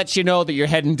and he lets you know that you're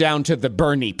heading down to the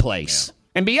Bernie place. Yeah.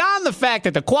 And beyond the fact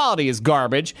that the quality is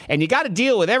garbage, and you got to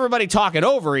deal with everybody talking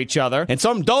over each other, and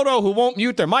some dodo who won't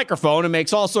mute their microphone and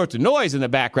makes all sorts of noise in the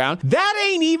background, that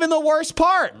ain't even the worst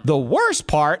part. The worst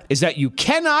part is that you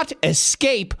cannot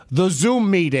escape the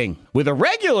Zoom meeting. With a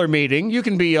regular meeting, you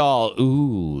can be all,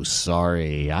 ooh,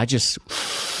 sorry, I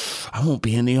won't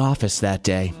be in the office that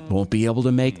day. Won't be able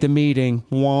to make the meeting.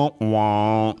 Womp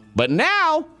womp. But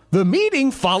now, the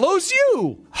meeting follows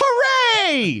you.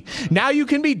 Hooray! Now you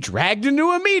can be dragged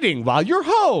into a meeting while you're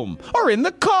home, or in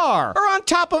the car, or on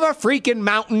top of a freaking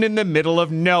mountain in the middle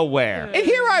of nowhere. And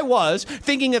here I was,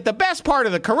 thinking that the best part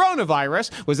of the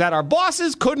coronavirus was that our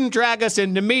bosses couldn't drag us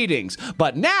into meetings.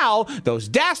 But now, those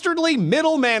dastardly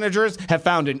middle managers have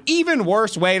found an even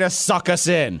worse way to suck us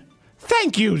in.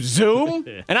 Thank you, Zoom.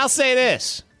 And I'll say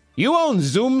this. You own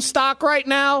Zoom stock right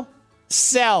now?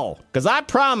 Sell. Because I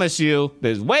promise you,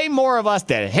 there's way more of us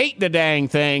that hate the dang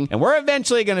thing, and we're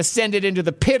eventually going to send it into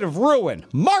the pit of ruin.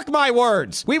 Mark my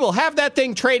words. We will have that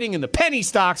thing trading in the penny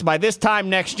stocks by this time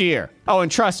next year. Oh, and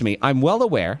trust me, I'm well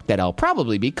aware that I'll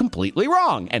probably be completely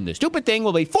wrong, and the stupid thing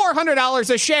will be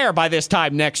 $400 a share by this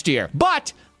time next year.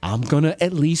 But I'm going to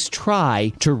at least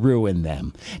try to ruin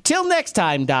them. Till next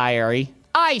time, diary,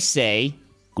 I say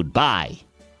goodbye.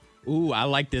 Ooh, I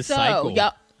like this cycle.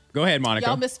 Go ahead, Monica.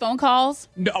 Y'all miss phone calls?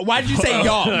 No, why did you say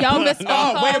y'all? Y'all miss phone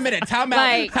calls? Oh, wait a minute. Time out.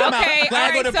 Okay, all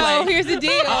right, so here's the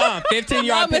deal. 15-yard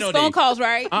Y'all penalty. miss phone calls,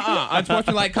 right?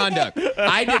 Unsportsmanlike conduct.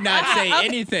 I did not say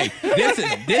anything.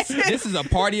 This is a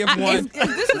party of one.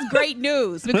 This is great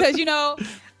news because,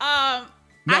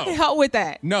 I can help with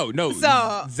that. No.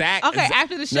 So, Zach. okay,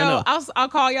 after the show, I'll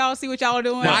call y'all, see what y'all are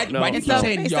doing. Why do you keep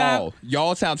saying y'all?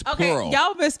 Y'all sounds plural. Okay,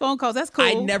 y'all miss phone calls. That's cool.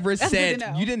 I never That's said, good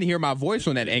to know. you didn't hear my voice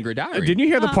on that Anger Diary. Didn't you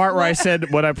hear the part where I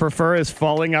said what I prefer is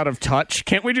falling out of touch?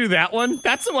 Can't we do that one?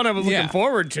 That's the one I was looking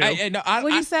forward to.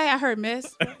 What you say? I heard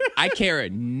miss. I care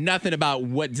nothing about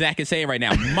what Zach is saying right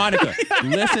now. Monica,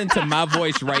 listen to my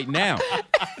voice right now.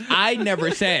 I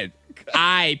never said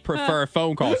I prefer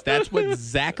phone calls. That's what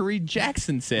Zachary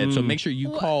Jackson said. So make sure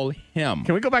you call him.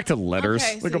 Can we go back to letters?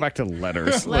 Okay, Go back to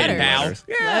letters. Letters.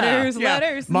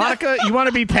 Letters. Monica, you want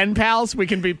to be pen pals? We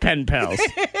can be pen pals.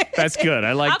 That's good.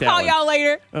 I like I'll that call one. y'all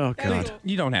later. Oh, God.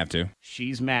 You don't have to.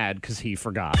 She's mad because he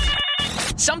forgot.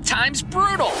 Sometimes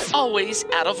brutal, always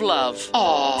out of love.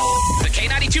 Aww. The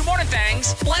K92 Morning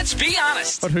Thangs, let's be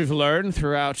honest. What we've learned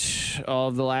throughout all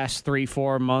of the last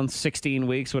 3-4 months, 16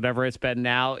 weeks, whatever it's been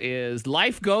now, is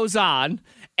life goes on,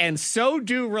 and so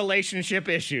do relationship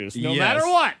issues, no matter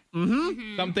what.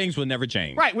 Mm-hmm. Some things will never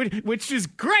change. Right, which is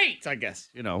great, I guess.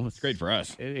 It's great for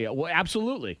us. Yeah, well,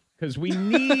 absolutely. Because we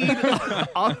need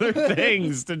other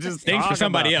things to just Things talk for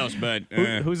somebody about. else, but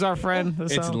who's our friend?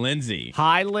 It's Lindsay.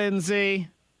 Hi, Lindsay.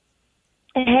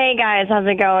 Hey guys, how's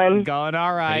it going? Going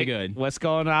all right. Pretty good. What's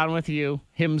going on with you?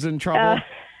 Him's in trouble?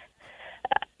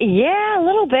 Yeah, a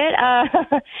little bit.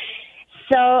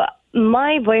 So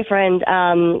my boyfriend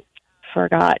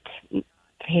forgot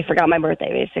my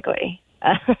birthday, basically.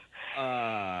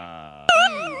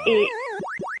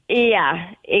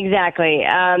 Yeah, exactly.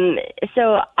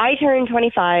 So I turned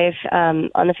 25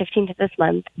 on the 15th of this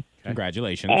month.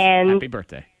 Congratulations. And Happy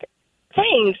birthday.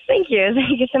 Thanks. Thank you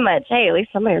so much. Hey, at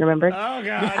least somebody remembered. Oh,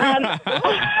 God.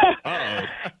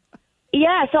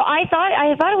 Yeah, so I thought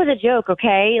it was a joke,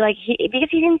 okay? Because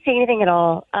he didn't say anything at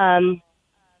all. And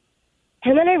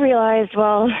then I realized,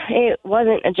 well, it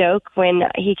wasn't a joke when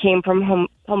he came from home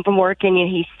from work, and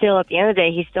he still, at the end of the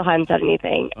day, he still hadn't said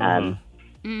anything.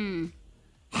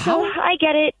 So I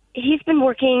get it. He's been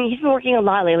working a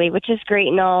lot lately, which is great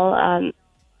and all.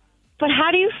 But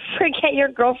how do you forget your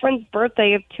girlfriend's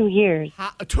birthday of 2 years?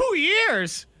 2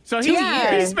 years? So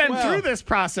he's been through this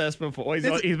process before.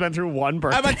 He's been through one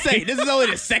birthday. I'm about to say, this is only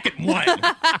the second one.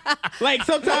 Like,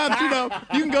 sometimes,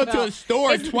 you can go to a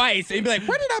store twice and be like,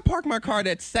 where did I park my car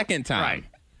that second time? Right.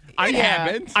 It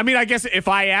happens. I mean, I guess if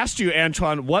I asked you,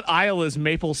 Antoine, what aisle is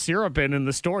maple syrup in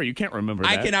the store, you can't remember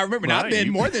that. I cannot remember. Right. I've been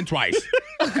more than twice.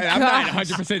 And I'm not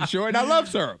 100% sure, and I love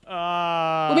syrup.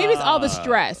 Well, maybe it's all the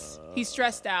stress. He's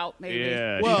stressed out, maybe.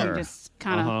 Yeah, well, just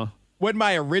kind of. What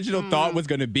my original thought was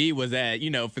going to be was that,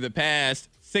 for the past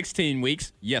 16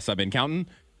 weeks, yes, I've been counting,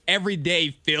 every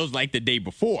day feels like the day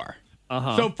before.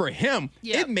 So for him,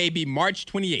 it may be March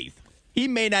 28th. He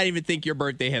may not even think your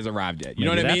birthday has arrived yet. You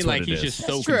know what I mean? Like, he's just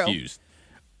so confused.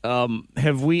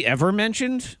 Have we ever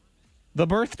mentioned the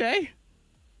birthday?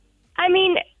 I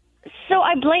mean, so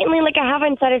I blatantly, I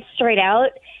haven't said it straight out,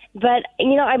 but,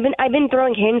 I've been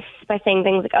throwing hints by saying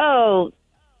things like, oh,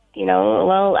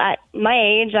 well, at my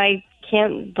age, I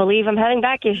can't believe I'm having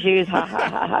back issues. Ha, ha,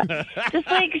 ha, ha. Just,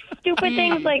 stupid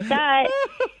things like that.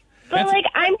 But,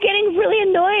 I'm getting really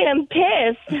annoyed. I'm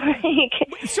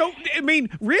pissed. So, I mean,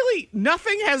 really,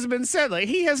 nothing has been said.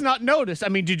 He has not noticed. I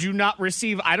mean, did you not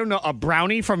receive, I don't know, a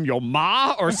brownie from your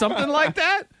ma or something like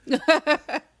that?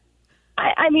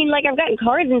 I mean, I've gotten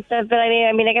cards and stuff, but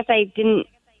I mean, I guess I didn't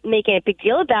make a big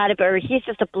deal about it, or he's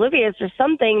just oblivious or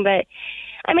something. But,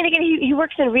 I mean, again, he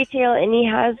works in retail, and he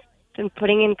has been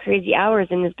putting in crazy hours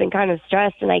and has been kind of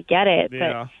stressed, and I get it.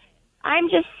 Yeah. But I'm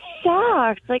just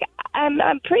shocked.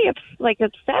 I'm pretty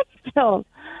upset still.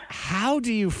 How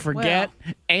do you forget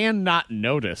and not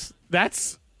notice?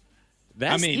 That's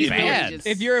bad.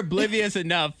 If you're oblivious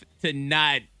enough to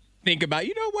not think about,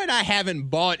 what I haven't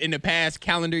bought in the past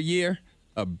calendar year?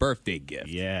 A birthday gift.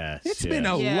 Yes. It's been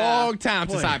a long time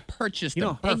since I purchased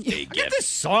a birthday gift. Get this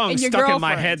song stuck in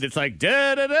my head that's like,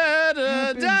 da da da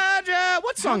da da da.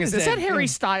 What song is that? Is that Harry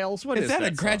Styles? What is that?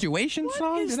 that A graduation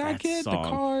song? Did I get the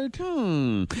card? I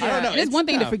don't know. It's one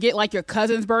thing to forget your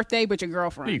cousin's birthday, but your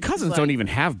girlfriend. Your cousins don't even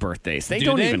have birthdays. They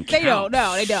don't even count. They don't.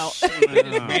 No, they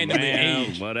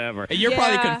don't. Whatever. And you're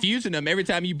probably confusing them every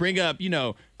time you bring up,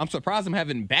 I'm surprised I'm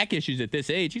having back issues at this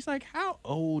age. He's like, how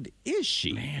old is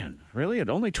she? Man, really? At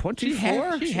only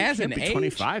 24? She hasn't be aged.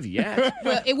 25 yet.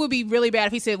 Well, it would be really bad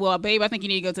if he said, well, babe, I think you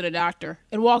need to go to the doctor,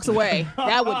 and walks away.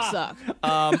 That would suck.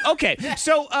 Okay,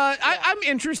 so I'm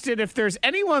interested if there's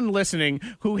anyone listening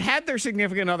who had their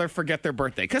significant other forget their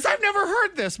birthday, because I've never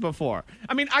heard this before.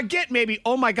 I mean, I get maybe,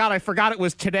 oh my God, I forgot it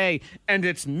was today and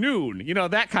it's noon,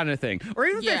 that kind of thing. Or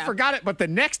even if they forgot it, but the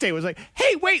next day was like,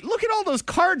 hey, wait, look at all those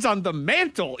cards on the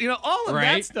mantle, all of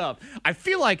that stuff. I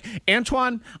feel like,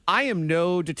 Antoine, I am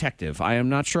no detective. I am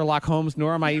not Sherlock Holmes,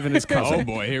 nor am I even his cousin. Oh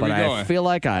boy, here but we go. I feel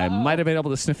like I might have been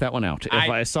able to sniff that one out if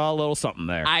I saw a little something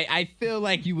there. I feel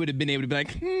like you would have been able to be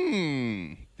like,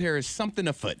 there is something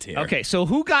afoot here. Okay, so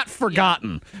who got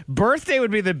forgotten? Birthday would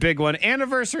be the big one.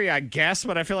 Anniversary, I guess,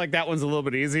 but I feel like that one's a little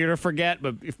bit easier to forget.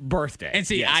 But birthday. And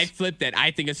see, yes. I flipped that. I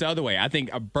think it's the other way. I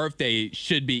think a birthday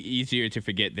should be easier to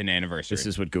forget than anniversary. This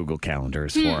is what Google Calendar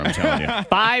is for, I'm telling you.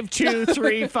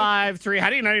 52353. How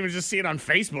do you not even just see it on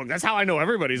Facebook? That's how I know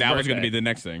everybody's birthday. That was going to be the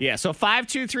next thing. Yeah, so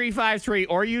 52353,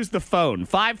 or use the phone.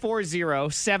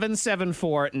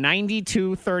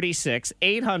 540-774-9236.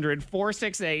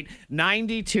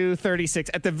 800-468-9236.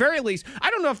 At the very least, I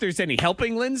don't know if there's any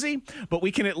helping Lindsay, but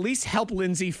we can at least help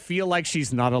Lindsay feel like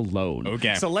she's not alone.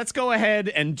 Okay. So let's go ahead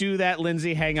and do that,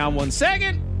 Lindsay. Hang on one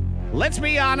second. Let's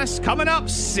be honest. Coming up,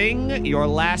 sing your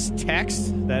last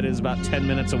text. That is about 10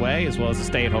 minutes away, as well as a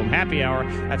stay-at-home happy hour.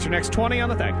 That's your next 20 on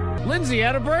the thing. Lindsay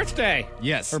had a birthday.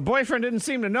 Yes. Her boyfriend didn't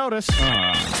seem to notice.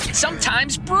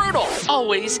 Sometimes brutal,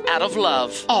 always out of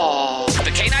love. Aww.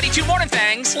 The K92 Morning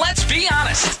Thangs, let's be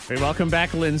honest. Hey, welcome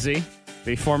back, Lindsay,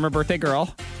 the former birthday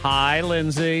girl. Hi,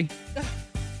 Lindsay.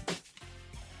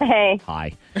 Hey.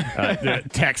 Hi.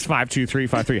 Text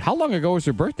 52353. How long ago was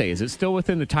her birthday? Is it still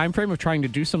within the time frame of trying to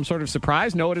do some sort of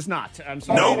surprise? No, it is not. I'm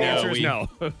sorry. No. The answer is no.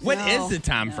 What is the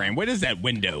time frame? What is that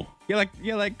window?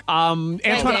 You're like Antoine,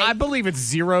 I believe it's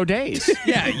 0 days.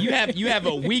 Yeah, you have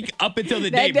a week up until the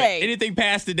day, but anything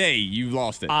past the day, you've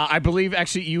lost it. I believe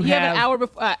actually you have an hour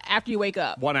before, after you wake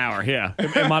up. 1 hour, yeah.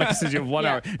 And Monica says you have 1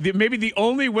 hour. Maybe the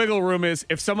only wiggle room is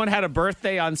if someone had a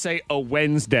birthday on, say, a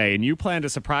Wednesday, and you planned a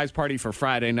surprise party for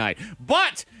Friday night.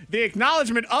 But the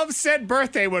acknowledgement of said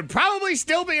birthday would probably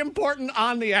still be important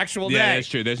on the actual day. Yeah, that's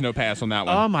true. There's no pass on that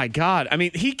one. Oh, my God. I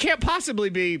mean, he can't possibly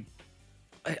be...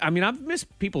 I mean, I've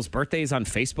missed people's birthdays on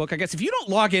Facebook. I guess if you don't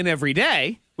log in every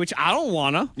day, which I don't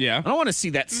want to. Yeah. I don't want to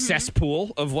see that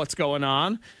cesspool of what's going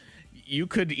on. You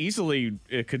could easily,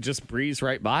 it could just breeze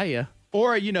right by you.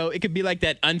 Or, it could be like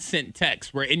that unsent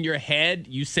text where in your head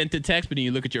you sent the text, but then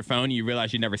you look at your phone and you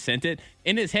realize you never sent it.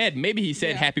 In his head, maybe he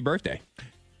said happy birthday.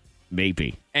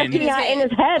 Maybe. And yeah, in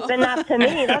his head, but not to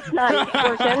me. That's not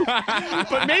working.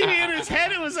 But maybe in his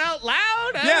head it was out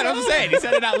loud. Yeah, that's what I'm saying. He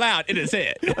said it out loud in his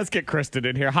head. Let's get Kristen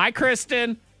in here. Hi,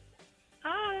 Kristen.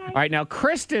 Hi. All right, now,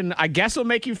 Kristen, I guess will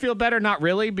make you feel better. Not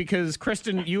really, because,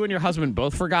 Kristen, you and your husband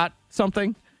both forgot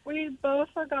something. We both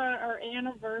forgot our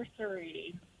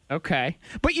anniversary. Okay.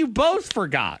 But you both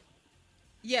forgot.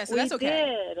 Yeah, so that's okay.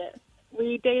 We did.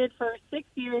 We dated for 6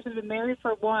 years and been married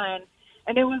for 1.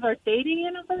 And it was our dating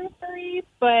anniversary,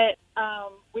 but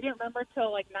we didn't remember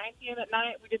till like 9 p.m. at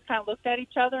night. We just kind of looked at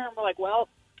each other and we're like, well,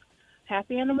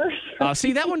 happy anniversary.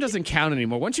 See, that one doesn't count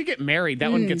anymore. Once you get married,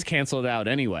 that one gets canceled out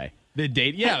anyway. The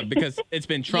date, yeah, because it's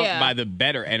been trumped by the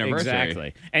better anniversary.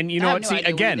 Exactly. And you know what? See,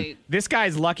 again, this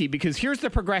guy's lucky because here's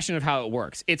the progression of how it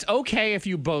works. It's okay if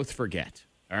you both forget,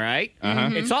 all right?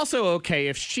 It's also okay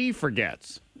if she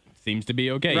forgets. Seems to be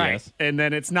okay, right. Yes. And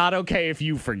then it's not okay if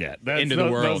you forget. End of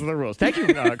the world. Those are the rules. Thank you,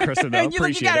 Kristen.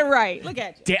 Appreciate you got it right. Look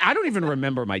at you. I don't even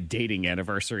remember my dating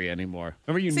anniversary anymore.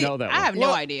 Remember, know that one. I have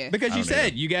no idea. Because you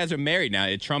said you guys are married now.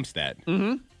 It trumps that.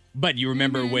 Mm-hmm. But you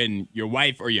remember when your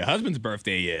wife or your husband's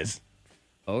birthday is.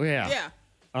 Oh, yeah. Yeah.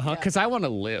 Because I want to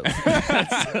live.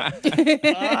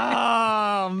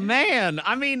 Oh, man.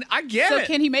 I mean, I get it. So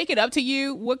can he make it up to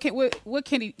you? What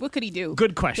could he do?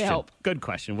 Good question. To help? Good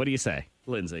question. What do you say,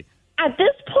 Lindsay? At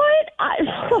this point, I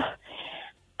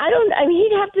mean,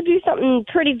 he'd have to do something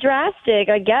pretty drastic,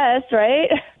 I guess, right?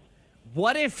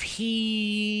 What if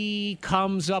he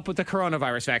comes up with the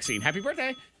coronavirus vaccine? Happy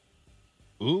birthday.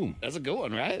 Ooh. That's a good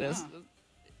one, right? That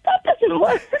doesn't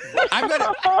work. I'm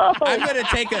gonna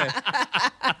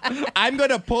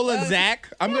pull a Zach.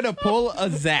 I'm gonna pull a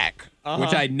Zach,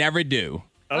 which I never do.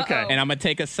 Okay. And I'm gonna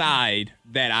take a side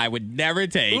that I would never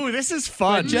take. Ooh, this is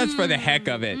fun. Just for the heck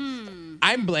of it.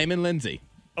 I'm blaming Lindsay.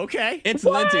 Okay. It's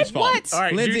Lindsay's fault. What? All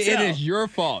right, Lindsay, it is your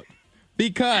fault.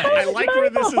 Because I like where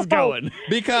this is going.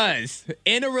 Because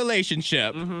in a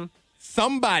relationship,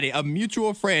 somebody, a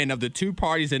mutual friend of the two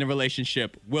parties in a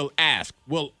relationship will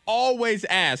always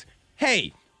ask,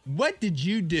 hey, what did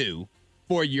you do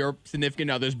for your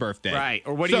significant other's birthday? Right.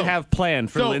 Or what do you have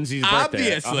planned for Lindsay's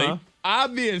birthday?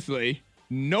 Obviously,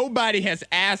 nobody has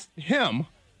asked him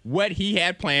what he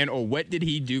had planned or what did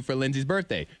he do for Lindsay's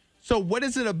birthday. So what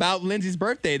is it about Lindsay's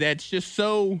birthday that's just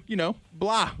so,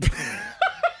 blah?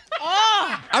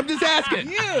 I'm just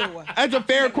asking. That's a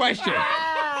fair question.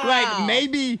 Like,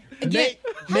 maybe.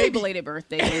 Happy belated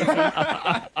birthday, Lindsay.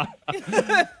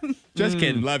 Just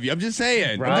kidding. Love you. I'm just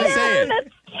saying. Right. I'm just saying. That's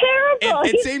terrible.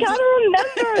 It He's seems got to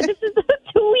remember. This is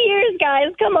 2 years,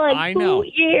 guys. Come on, I know. 2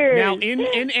 years. Now,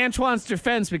 in Antoine's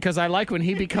defense, because I like when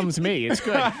he becomes me, it's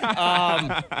good.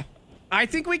 I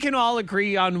think we can all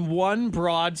agree on one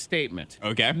broad statement.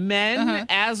 Okay. Men,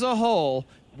 as a whole,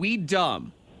 we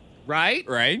dumb. Right?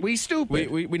 Right. We stupid.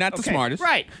 We not the smartest.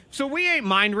 Right. So we ain't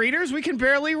mind readers. We can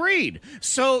barely read.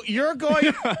 So you're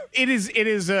going, it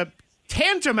is a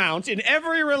tantamount in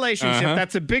every relationship.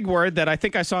 That's a big word that I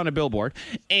think I saw on a billboard.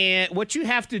 And what you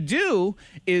have to do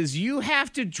is you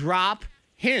have to drop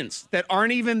hints that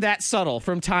aren't even that subtle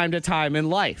from time to time in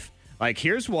life. Like,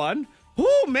 here's one.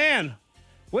 Oh, man.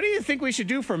 What do you think we should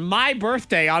do for my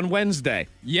birthday on Wednesday?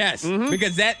 Yes,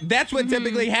 because that's what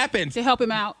typically happens. To help him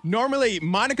out. Normally,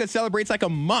 Monica celebrates like a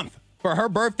month for her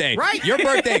birthday. Right. Your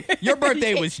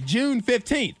birthday was June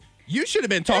 15th. You should have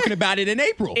been talking about it in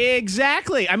April.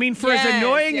 Exactly. I mean, for as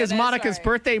annoying as Monica's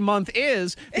birthday month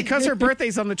is, because her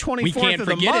birthday's on the 24th of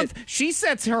the month, she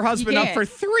sets her husband up for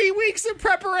 3 weeks of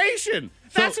preparation.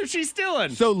 That's what she's doing.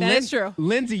 So That's true.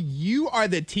 Lindsay, you are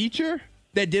the teacher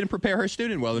that didn't prepare her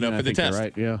student well enough for the test.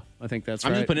 Right. Yeah, I think that's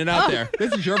I'm right. just putting it out there.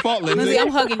 This is your fault, Lindsay. Lindsay, I'm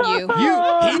hugging you.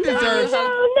 He deserves.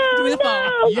 Give me the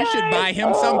phone. You should buy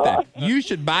him something. You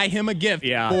should buy him a gift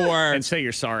and say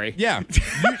you're sorry. Yeah.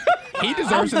 He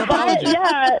deserves an apology.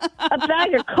 Yeah, a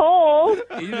bag of coal.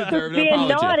 He deserves an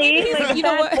Being apology. naughty, like You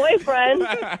know bad boyfriend.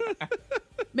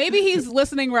 Maybe he's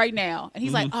listening right now, and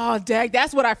he's like, "Oh, Dag,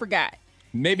 that's what I forgot."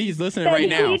 Maybe he's listening Then right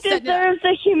now. He deserves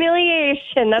the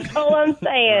humiliation. That's all I'm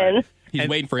saying. He's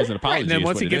waiting for his apology. And then is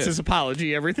once what he it gets is. his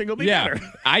apology, everything will be Yeah, better.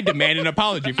 I demand an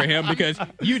apology for him because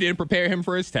you didn't prepare him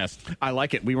for his test. I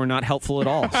like it. We were not helpful at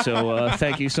all. So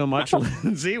thank you so much,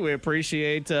 Lindsay. We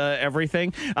appreciate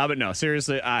everything. But no,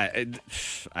 seriously, I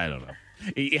don't know.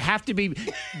 You have to be.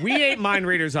 We ain't mind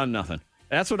readers on nothing.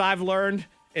 That's what I've learned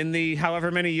in the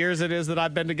however many years it is that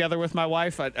I've been together with my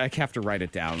wife. I have to write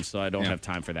it down, so I don't have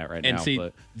time for that right now. And see,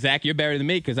 Zach, you're better than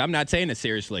me because I'm not saying it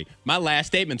seriously. My last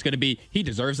statement's going to be, he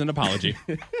deserves an apology.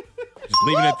 Just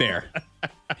leaving it there.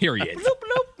 Period.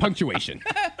 Punctuation.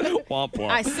 Womp womp.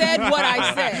 I said what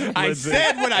I said. I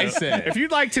said what I said. If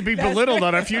you'd like to be belittled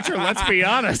on our future, let's be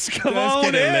honest. Come on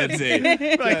in. Lindsay.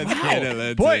 Like,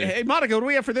 wow. Boy, hey, Monica, what do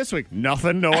we have for this week?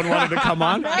 Nothing. No one wanted to come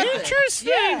on.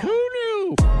 Interesting. Yeah. Who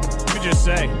knew? Let me just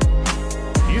say,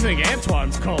 you think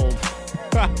Antoine's cold.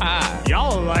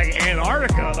 Y'all are like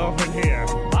Antarctica up in here.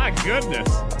 My goodness.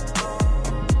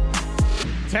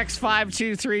 Text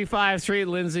 52353.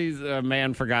 Lindsay's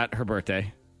man forgot her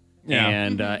birthday. Yeah.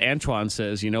 And Antoine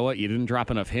says, you know what? You didn't drop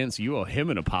enough hints. You owe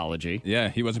him an apology. Yeah,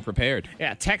 he wasn't prepared.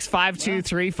 Yeah, text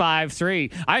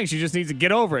 52353. I think she just needs to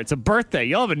get over it. It's a birthday.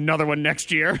 You'll have another one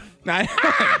next year.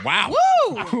 Wow.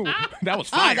 Woo! That was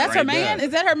fire. That's right her man. there.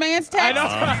 Is that her man's text?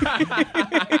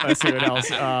 Let's see what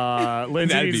else.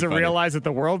 Lindsay That'd needs be to funny. realize that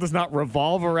the world does not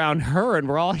revolve around her, and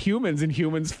we're all humans, and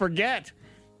humans forget.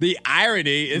 The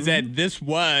irony is that this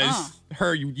was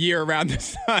her year around the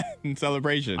sun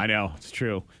celebration. I know. It's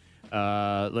true.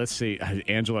 Let's see.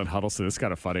 Angela and Huddleston. It's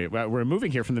kind of funny. We're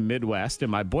moving here from the Midwest,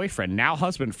 and my boyfriend, now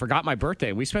husband, forgot my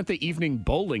birthday. We spent the evening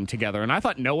bowling together, and I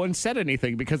thought no one said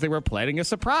anything because they were planning a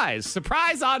surprise.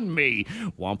 Surprise on me.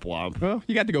 Womp womp. Well,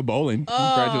 you got to go bowling.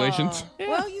 Congratulations.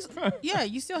 Well, you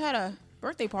still had a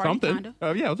birthday party, Something. kind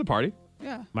of. Yeah, it was a party.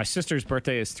 Yeah. My sister's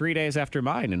birthday is 3 days after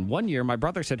mine, and one year my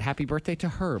brother said happy birthday to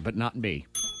her, but not me.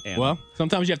 And Well,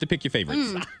 sometimes you have to pick your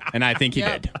favorites. And I think he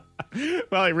did.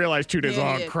 well, he realized 2 days.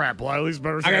 Yeah, Oh, yeah. crap. Well, at least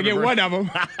better. I got to get one of them.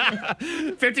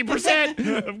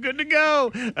 50%. I'm good to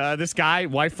go. This guy,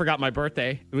 wife forgot my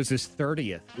birthday. It was his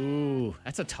 30th. Ooh,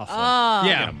 that's a tough one.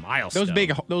 Yeah. Get a milestone.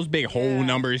 Those big whole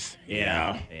numbers.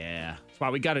 Yeah. That's why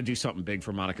we got to do something big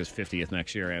for Monica's 50th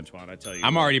next year, Antoine. I tell you.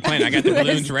 I'm already planning. I got the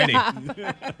balloons ready.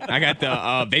 I got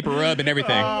the vapor rub and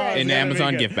everything in the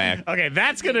Amazon gift bag. Okay,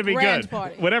 that's going to be Grand good.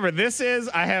 party. Whatever this is,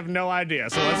 I have no idea.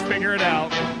 So let's figure it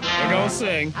out. We're going to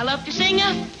sing. I love to sing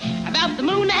about the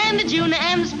moon and the June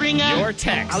and the spring. Your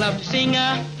text. I love to sing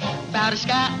about a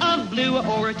sky of blue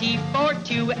or a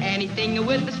T42, anything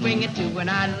with a swing or two. And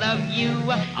I love you.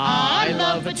 I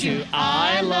love it too.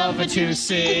 I love it to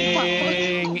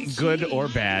sing. Good or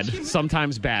bad.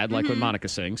 Sometimes bad, like when Monica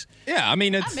sings. Yeah, I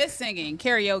mean, I miss singing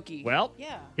karaoke. Well,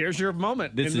 here's your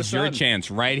moment. This in the is your sun.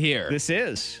 chance right here. This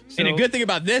is. And a So- good thing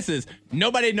about this is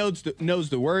nobody knows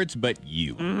the words but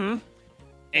you. Mm-hmm.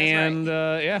 And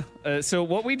so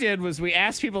what we did was we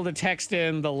asked people to text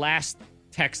in the last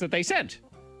text that they sent.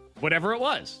 whatever it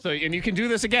was. So, and you can do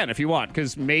this again if you want,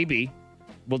 because maybe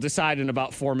we'll decide in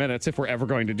about 4 minutes if we're ever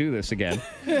going to do this again.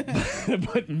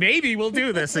 But maybe we'll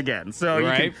do this again. So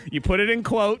you put it in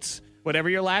quotes, whatever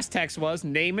your last text was,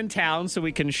 name and town, so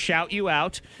we can shout you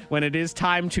out when it is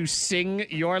time to sing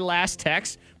your last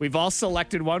text. We've all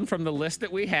selected one from the list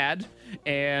that we had,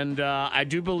 and I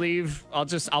do believe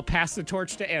I'll pass the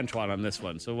torch to Antoine on this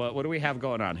one. So what do we have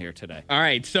going on here today? All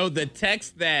right, so the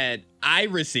text that I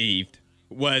received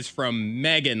was from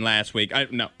Megan last week. I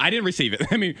didn't receive it.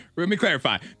 Let me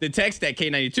clarify. The text that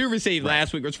K92 received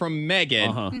last week was from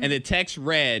Megan, and the text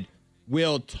read,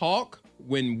 "We'll talk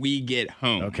when we get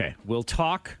home." Okay, we'll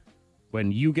talk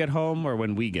when you get home or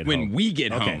when we get home? When we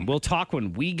get Okay, home. we'll talk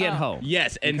when we get home.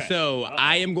 Yes, and so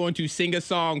I am going to sing a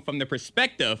song from the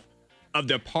perspective of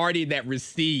the party that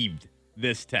received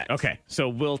this text. Okay, so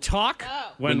we'll talk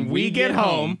when we get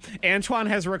home. Antoine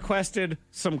has requested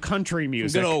some country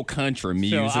music. Good old country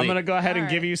music. So I'm going to go ahead and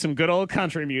give you some good old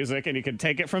country music, and you can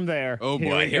take it from there. Oh,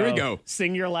 boy. Here we go.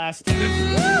 Sing your last text.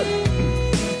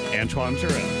 Antoine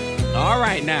Terrell. All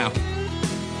right, now.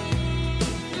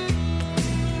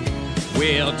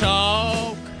 We'll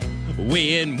talk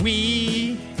when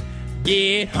we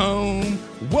get home.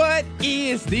 What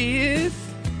is this?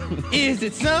 Is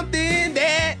it something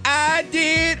that I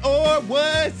did, or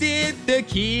was it the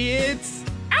kids?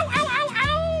 Ow, ow, ow,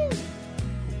 ow!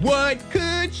 What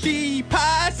could she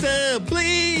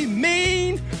possibly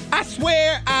mean? I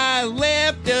swear I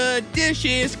left the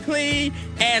dishes clean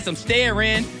as I'm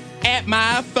staring at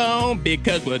my phone,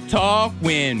 because we'll talk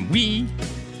when we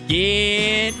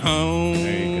get home.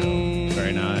 There you go.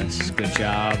 Very nice. Good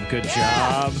job. Good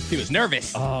job. He was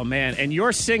nervous. Oh, man. And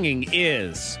your singing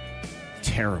is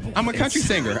terrible. I'm a country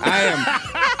singer.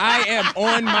 I am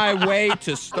on my way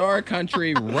to Star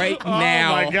Country right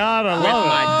now. Oh, my God. I with love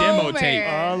my it. demo tape.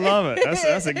 I love it.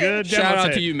 That's a good demo Shout out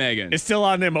tape. to you, Megan. It's still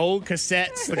on them old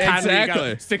cassettes. The kind where you Exactly.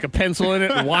 gotta stick a pencil in it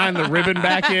and wind the ribbon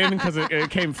back in because it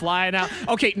came flying out.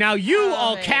 Okay, now you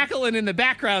all cackling in the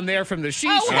background there from the She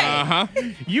Show. Uh-huh.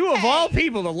 You of all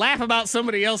people to laugh about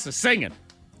somebody else's singing.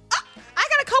 I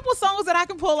got a couple songs that I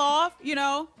can pull off,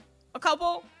 a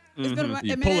couple. It's been a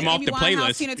You minute. pull them off Amy the Winehouse,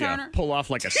 playlist. Tina Turner. Pull off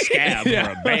like a scab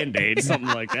or a Band-Aid, something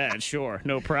like that. Sure,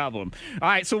 no problem. All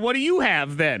right, so what do you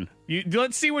have then?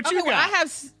 Let's see what you got. Well,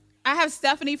 I have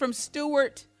Stephanie from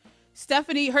Stewart.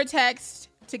 Stephanie, her text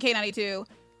to K92.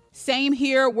 Same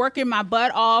here, working my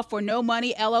butt off for no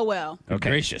money, LOL. Okay.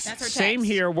 Gracious. That's her text. Same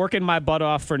here, working my butt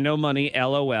off for no money,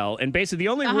 LOL. And basically the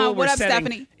only rule we're What up, setting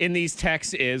Stephanie? in these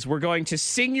texts is we're going to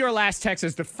sing your last text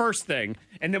as the first thing,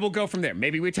 and then we'll go from there.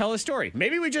 Maybe we tell a story.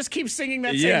 Maybe we just keep singing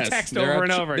that same text over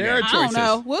and over there again. are I don't choices.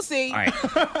 know. We'll see. All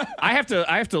right. I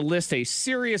have to list a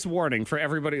serious warning for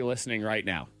everybody listening right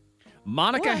now.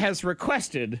 Monica has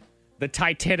requested the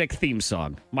Titanic theme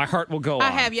song. My Heart Will Go On.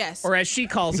 I have, yes. Or as she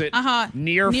calls it,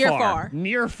 Near Far.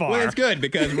 Near Far. Well, it's good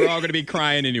because we're all going to be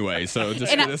crying anyway, so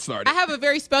just get us started. I have a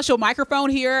very special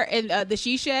microphone here in the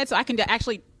She Shed, so I can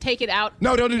actually take it out.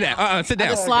 No, don't do that. Sit down.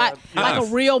 The slot, like a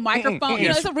real microphone.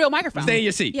 It's a real microphone. Stay in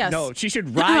your seat. Yes. No, she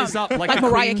should rise up like a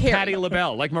Mariah Queen Carey. Patti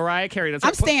LaBelle, like Mariah Carey. That's I'm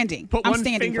right. Put- standing. Put I'm one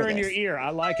standing finger for in this. your ear. I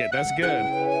like it. That's good.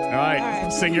 All right.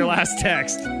 Sing your last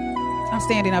text. I'm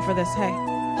standing up for this. Hey.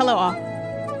 Hello, all.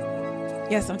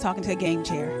 Yes, I'm talking to a game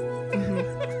chair.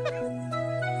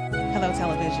 Hello,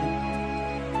 television.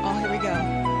 Oh, here we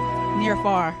go. Near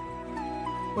Far.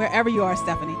 Wherever you are,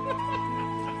 Stephanie.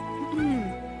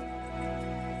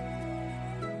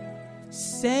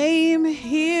 Same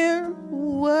here,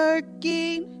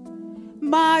 working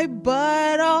my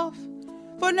butt off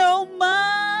for no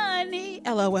money.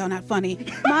 LOL, not funny.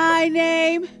 My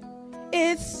name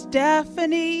is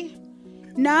Stephanie,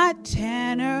 not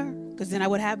Tanner, because then I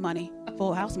would have money.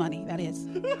 Full house money, that is.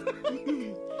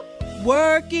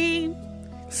 Working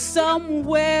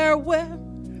somewhere where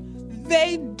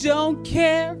they don't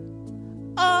care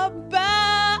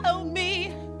about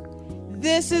me.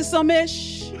 This is some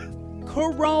ish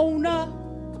Corona.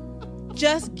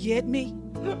 Just get me.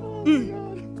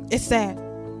 It's sad.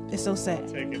 It's so sad.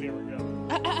 Take it. Here we go.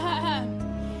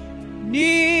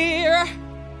 Near,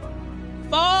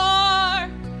 far,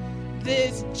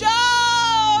 this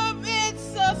job,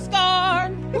 it's a scar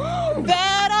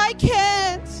that I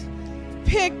can't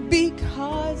pick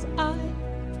because I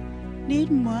need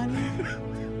money.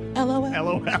 LOL.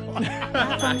 LOL. Okay,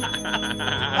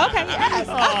 yes.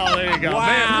 Oh, there you go. Wow.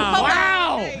 Man,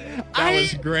 wow. That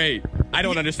was great. I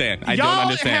don't understand. I y'all don't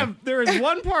understand. there is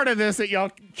one part of this that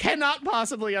y'all cannot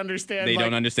possibly understand. They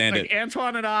don't understand it.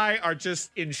 Antoine and I are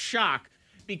just in shock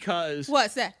because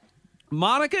What's that?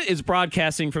 Monica is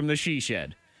broadcasting from the She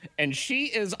Shed, and she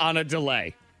is on a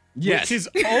delay. Yes. Which is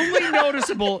only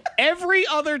noticeable every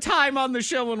other time on the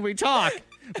show when we talk,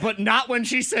 but not when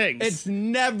she sings. It's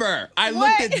never. I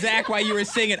looked at Zach while you were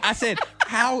singing. I said,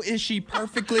 how is she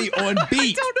perfectly on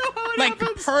beat? I don't know how it like,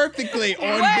 happens. perfectly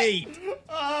on What? beat.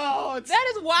 Oh,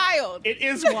 That is wild. it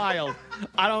is wild.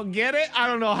 I don't get it. I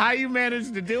don't know how you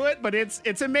managed to do it, but it's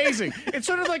amazing. It's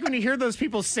sort of like when you hear those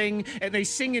people sing and they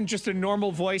sing in just a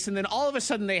normal voice, and then all of a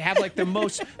sudden they have like the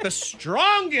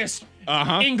strongest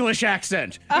English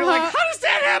accent. You're like, how does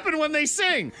that happen when they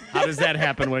sing? How does that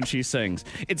happen when she sings?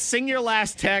 It's Sing Your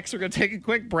Last Text. We're gonna take a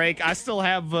quick break. I still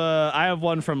have I have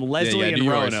one from Leslie in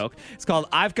Roanoke. It's called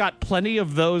 "I've Got Plenty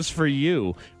of Those for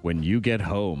You When You Get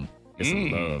Home." It's a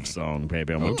love song,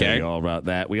 baby. I'm going to tell you all about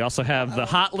that. We also have the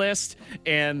hot list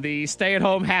and the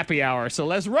stay-at-home happy hour. So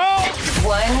let's roll!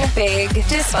 One big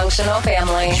dysfunctional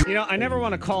family. You know, I never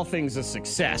want to call things a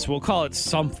success. We'll call it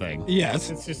something. Yes.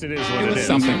 It is what it is.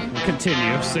 Something. We'll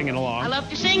continue singing along. I love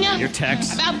to sing Your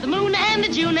text. about the moon and the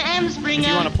June and the spring. If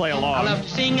you want to play along, I love to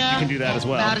sing you can do that as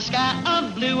well. about a sky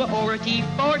of blue or a T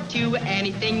for two,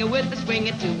 anything with a swing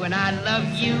or two. And I love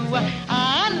you.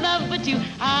 I love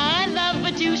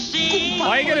to sing.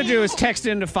 All you got to do is text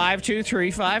into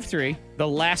 52353 the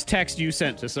last text you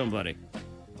sent to somebody.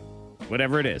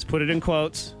 Whatever it is. Put it in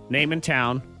quotes, name and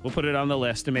town. We'll put it on the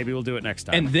list, and maybe we'll do it next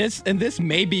time. And this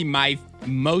may be my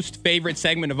most favorite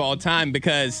segment of all time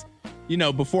because, you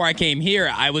know, before I came here,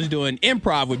 I was doing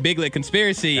improv with Big Lit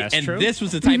Conspiracy. That's and true. this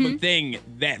was the type of thing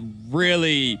that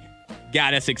really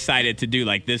got us excited to do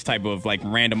like this type of like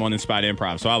random on the spot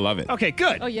improv. So I love it. Okay,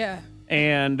 good. Oh, yeah.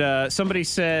 And somebody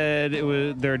said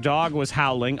their dog was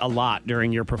howling a lot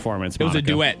during your performance. It was a Monica.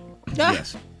 duet.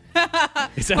 Yes.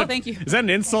 Is that thank you. Is that an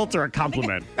insult or a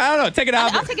compliment? I don't know. Take it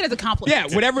out. I'll take it as a compliment.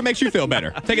 Yeah, whatever makes you feel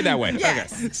better. Take it that way.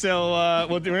 Yes. Okay. So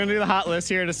we're going to do the hot list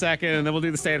here in a second, and then we'll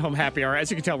do the stay-at-home happy hour. As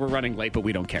you can tell, we're running late, but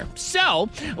we don't care. So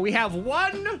we have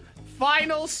one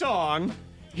final song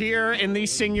here in the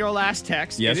Sing Your Last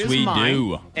Text. Yes, it is we mine,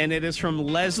 do. And it is from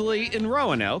Leslie in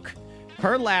Roanoke.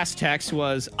 Her last text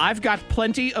was, "I've got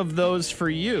plenty of those for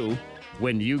you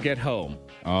when you get home."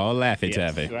 Oh, Laffy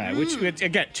Taffy. Right, which,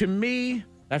 again, to me,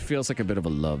 that feels like a bit of a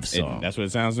love song. That's what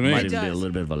it sounds to me. Might even be a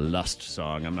little bit of a lust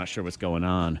song. I'm not sure what's going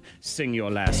on. Sing your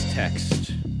last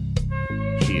text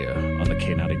here on the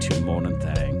K92 Morning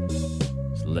Thing.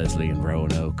 It's Leslie in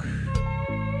Roanoke.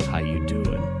 How you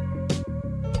doing?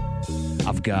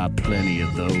 I've got plenty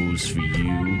of those for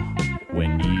you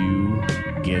when you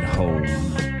get home.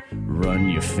 Run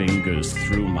your fingers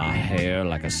through my hair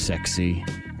like a sexy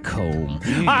comb.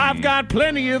 I've got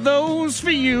plenty of those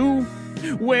for you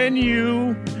when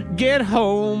you get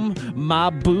home, my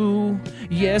boo.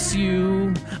 Yes,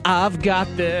 you. I've got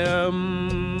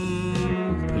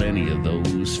them. Plenty of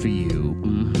those for you.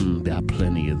 Got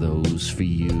plenty of those for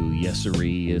you. Yes,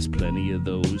 sirree, is plenty of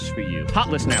those for you. Hot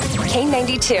list now.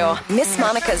 K92, Miss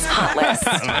Monica's Hot List.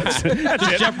 That's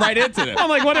it. Jump right into it. I'm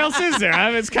like, what else is there?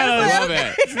 It's kind of Love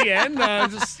it. It's the end.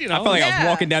 Just, you know. I felt like I was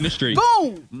walking down the street.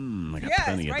 Boom. I got Yes,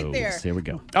 plenty of right those. there. Here we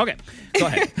go. Okay, go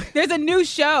ahead. There's a new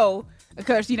show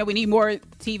because, you know, we need more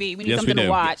TV. We need something to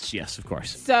watch. Yes, of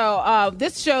course. So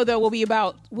this show, though, will be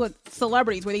about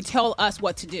celebrities where they tell us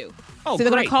what to do. Oh, so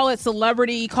they're going great. to call it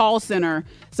Celebrity Call Center.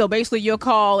 So basically you'll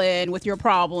call in with your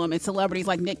problem, and celebrities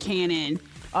like Nick Cannon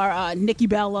or Nikki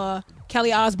Bella,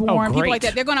 Kelly Osbourne, people great. like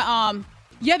that. They're going to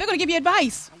they're going to give you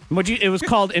advice. It was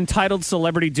called Entitled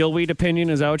Celebrity Dillweed Opinion.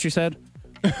 Is that what you said?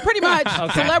 Pretty much.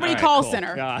 Okay. Celebrity All right, Call cool.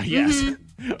 Center. Yes.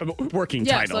 Working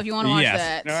Yeah, title. so if you want to watch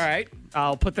Yes. that. All right.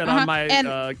 I'll put that on my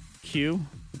And- queue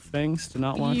of things to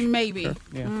not watch. Maybe. Sure.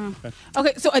 Yeah. Okay.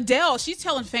 Okay, so Adele, she's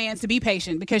telling fans to be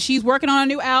patient because she's working on a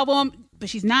new album, but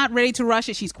she's not ready to rush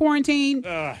it. She's quarantined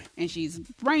and she's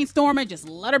brainstorming. Just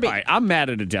let her be. All right. I'm mad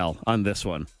at Adele on this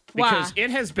one Why? because it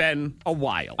has been a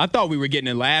while. I thought we were getting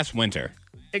it last winter.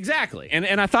 Exactly.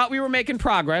 And I thought we were making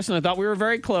progress, and I thought we were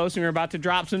very close, and we were about to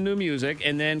drop some new music,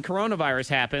 and then coronavirus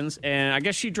happens, and I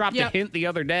guess she dropped a hint the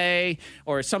other day,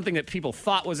 or something that people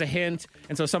thought was a hint,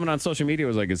 and so someone on social media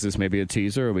was like, is this maybe a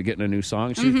teaser? Are we getting a new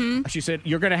song? She said,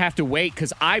 you're going to have to wait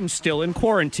because I'm still in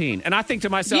quarantine. And I think to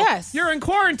myself, Yes. you're in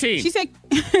quarantine. She said,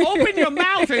 open your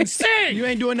mouth and sing. You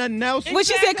ain't doing nothing else. well,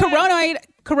 she said,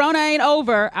 Corona ain't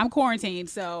over. I'm quarantined,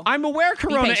 so. I'm aware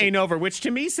Corona patient. ain't over, which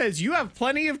to me says you have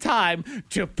plenty of time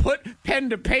to put pen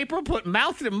to paper, put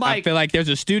mouth to mic. I feel like there's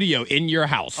a studio in your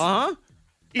house. Uh-huh.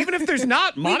 Even if there's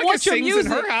not, Monica want your sings in music.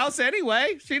 her house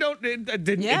anyway. She don't. It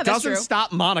that's doesn't true.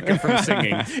 stop Monica from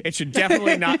singing. It should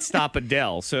definitely not stop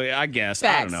Adele. So I guess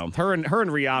Facts. I don't know. Her and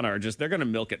Rihanna are just they're gonna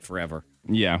milk it forever.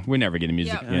 Yeah, we're never getting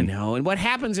music Yeah. I in. know. And what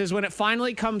happens is when it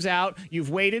finally comes out, you've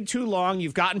waited too long,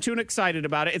 you've gotten too excited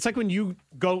about it. It's like when you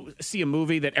go see a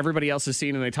movie that everybody else has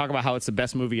seen and they talk about how it's the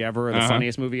best movie ever or the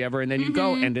funniest movie ever, and then you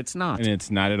go and it's not. And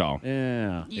it's not at all.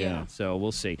 Yeah. So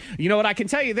we'll see. You know what? I can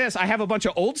tell you this. I have a bunch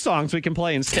of old songs we can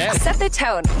play instead. Set the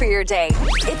tone for your day.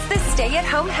 It's the Stay at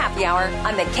Home Happy Hour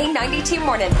on the K92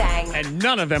 Morning Thang. And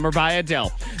none of them are by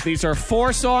Adele. These are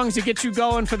 4 songs to get you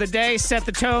going for the day. Set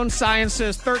the tone. Science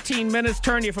says 13 minutes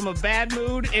turn you from a bad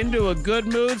mood into a good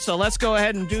mood. So let's go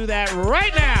ahead and do that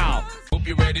right now. Hope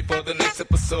you're ready for the next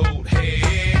episode. Hey.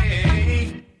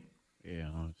 Yeah,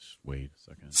 just wait a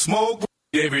second. Smoke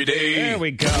every day. There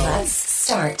we go. Let's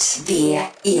start the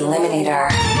Eliminator.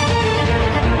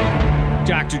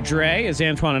 Dr. Dre, as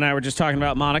Antoine and I were just talking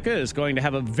about, Monica is going to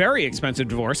have a very expensive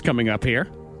divorce coming up here.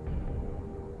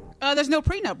 There's no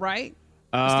prenup, right?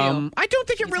 I don't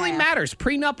think it really matters,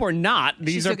 prenup or not.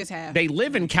 These are they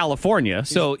live in California,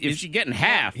 so if she's getting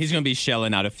half, he's going to be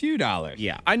shelling out a few dollars.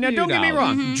 Yeah, I know. Don't get me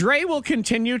wrong. Dre will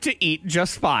continue to eat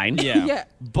just fine. Yeah,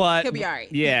 but he'll be all right.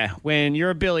 Yeah, when you're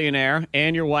a billionaire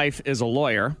and your wife is a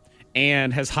lawyer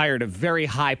and has hired a very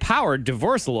high-powered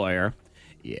divorce lawyer.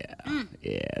 Yeah,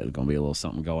 there's going to be a little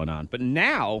something going on. But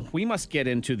now we must get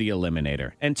into the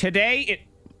Eliminator. And today,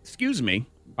 excuse me,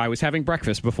 I was having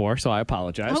breakfast before, so I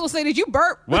apologize. I was going to say, did you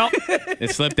burp? Well, it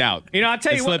slipped out. You know, I'll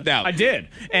tell you what. It slipped out. I did.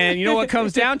 And you know what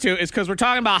comes down to is because we're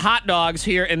talking about hot dogs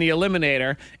here in the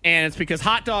Eliminator, and it's because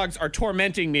hot dogs are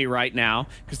tormenting me right now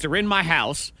because they're in my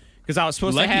house. Because I was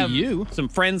supposed to have some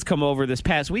friends come over this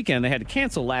past weekend. They had to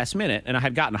cancel last minute, and I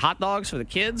had gotten hot dogs for the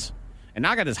kids, and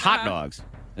now I got these hot dogs. And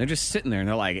they're just sitting there, and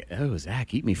they're like, oh,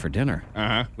 Zach, eat me for dinner.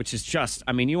 Which is just,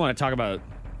 I mean, you want to talk about...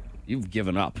 You've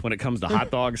given up when it comes to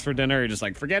hot dogs for dinner. You're just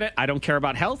like, forget it. I don't care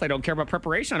about health. I don't care about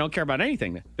preparation. I don't care about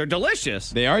anything. They're delicious.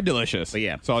 They are delicious. But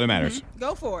yeah. That's all that matters.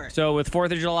 Go for it. So with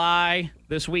 4th of July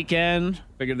this weekend,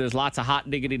 figured there's lots of hot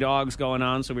diggity dogs going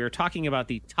on. So we were talking about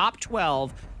the top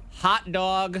 12 hot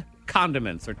dog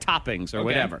condiments or toppings or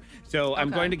whatever. So I'm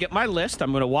going to get my list.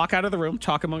 I'm going to walk out of the room,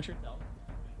 talk amongst yourselves.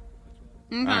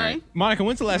 Okay. All right. Monica,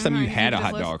 when's the last time you had a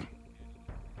hot dog?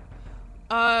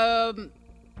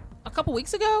 A couple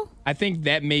weeks ago. I think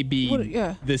that may be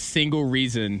the single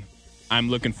reason I'm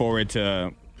looking forward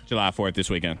to July 4th this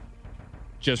weekend.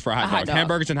 Just for hot dogs.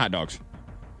 Hamburgers and hot dogs.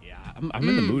 Yeah, I'm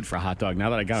in the mood for a hot dog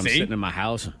now that I got them sitting in my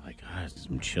house. I'm like,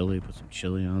 some chili, put some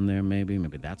chili on there maybe.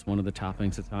 Maybe that's one of the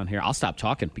toppings that's on here. I'll stop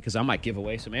talking because I might give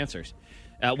away some answers.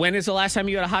 When is the last time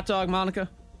you had a hot dog, Monica?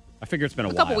 I figure it's been a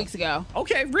while. A couple weeks ago.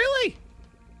 Okay, really?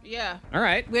 Yeah. All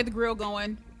right. We had the grill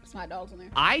going. Hot dogs in there.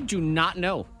 I do not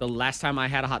know the last time I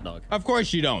had a hot dog. Of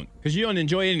course you don't, because you don't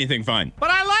enjoy anything fun. But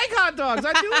I like hot dogs.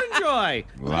 I do enjoy.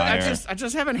 Liar. I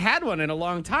just haven't had one in a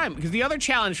long time. Because the other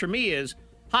challenge for me is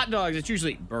hot dogs. It's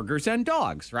usually burgers and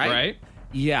dogs, right? Right.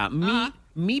 Yeah.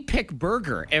 Me pick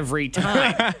burger every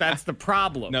time. That's the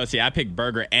problem. No, see, I pick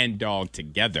burger and dog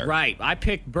together. Right. I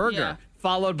pick burger.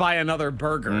 Followed by another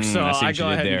burger. So I go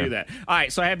ahead and do that. All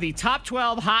right, so I have the top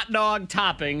 12 hot dog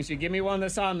toppings. You give me one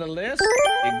that's on the list.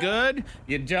 You good?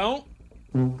 You don't?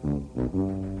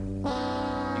 You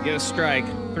get a strike.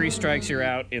 3 strikes, you're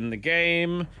out in the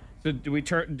game. So do we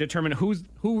determine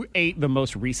who ate the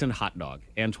most recent hot dog?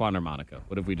 Antoine or Monica?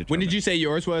 What have we determined? When did you say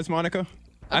yours was, Monica?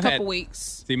 A couple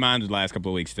weeks. See, mine was the last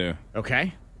couple of weeks, too.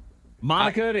 Okay.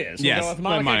 Monica it is. Yes. We'll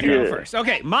go with Monica to go first.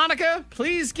 Okay, Monica,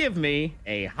 please give me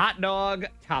a hot dog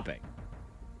topping.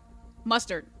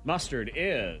 Mustard. Mustard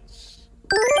is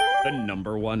the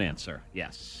number 1 answer.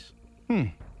 Yes.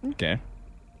 Okay.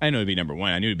 I know it'd be number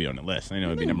 1. I knew it'd be on the list. I know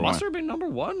it'd be number 1. Mustard be number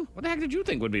 1? What the heck did you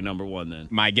think would be number 1 then?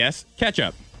 My guess,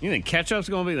 ketchup. You think ketchup's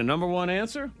going to be the number 1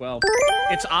 answer? Well,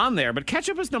 it's on there, but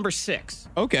ketchup is number 6.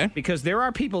 Okay. Because there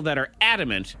are people that are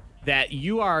adamant that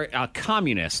you are a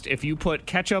communist if you put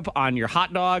ketchup on your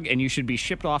hot dog and you should be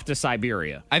shipped off to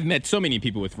Siberia. I've met so many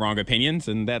people with wrong opinions,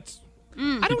 and that's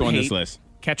I don't on hate this list.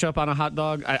 Ketchup on a hot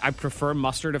dog. I prefer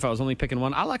mustard if I was only picking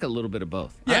one. I like a little bit of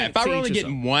both. Yeah, if I were only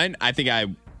getting one, I think I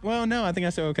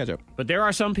still go ketchup. But there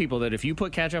are some people that if you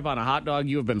put ketchup on a hot dog,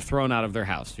 you have been thrown out of their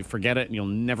house. You forget it and you'll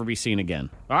never be seen again.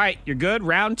 All right, you're good.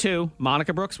 Round 2.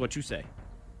 Monica Brooks, what you say?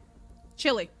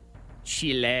 Chili.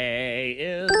 Chile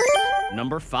is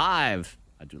number 5.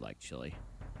 I do like chili.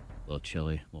 A little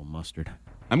chili, a little mustard.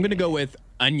 I'm going to go with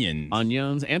onions.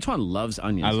 Onions. Antoine loves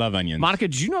onions. I love onions. Monica,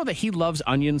 did you know that he loves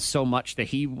onions so much that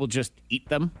he will just eat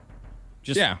them?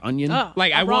 Just onion?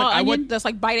 Like I want want just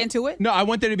like bite into it? No, I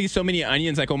want there to be so many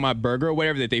onions like on my burger or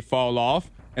whatever that they fall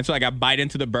off. And so like I bite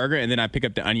into the burger and then I pick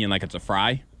up the onion like it's a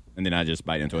fry and then I just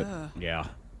bite into it. Yeah.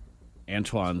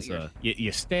 Antoine's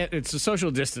you stand. It's a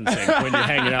social distancing when you're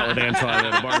hanging out with Antoine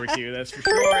at a barbecue. That's for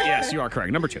sure. Yes, you are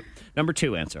correct. Number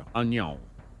 2 answer. Onion. All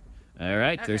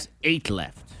right. Okay. There's 8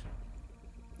 left.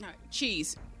 All right.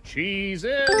 Cheese. Cheese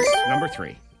is number 3.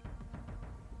 I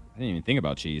didn't even think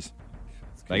about cheese.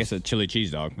 I guess a chili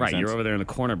cheese dog. Right, you're over there in the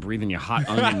corner breathing your hot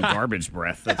onion garbage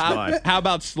breath. That's why. How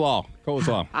about slaw?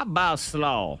 Coleslaw. How about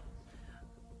slaw?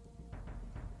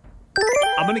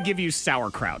 I'm going to give you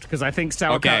sauerkraut because I think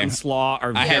sauerkraut and slaw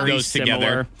are I had very those similar.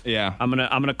 together. Yeah. I'm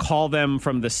gonna call them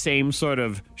from the same sort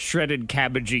of shredded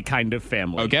cabbagey kind of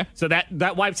family. Okay. So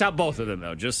that wipes out both of them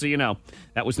though, just so you know.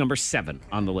 That was number 7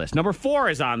 on the list. Number 4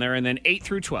 is on there, and then 8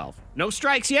 through 12. No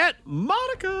strikes yet.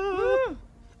 Monica.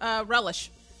 Relish.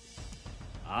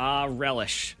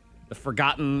 Relish. The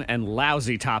forgotten and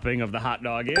lousy topping of the hot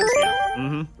dog is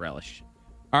relish.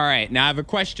 All right, now I have a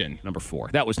question. Number 4.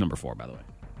 That was number 4, by the way.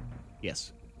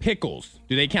 Yes. Pickles.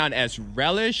 Do they count as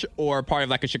relish or part of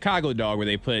like a Chicago dog where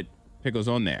they put pickles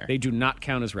on there? They do not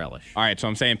count as relish. All right, so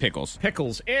I'm saying pickles.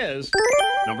 Pickles is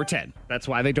number 10. That's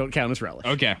why they don't count as relish.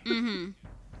 Okay.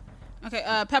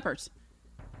 Okay, peppers.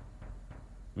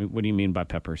 What do you mean by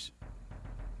peppers?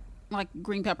 Like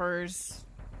green peppers,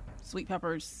 sweet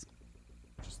peppers.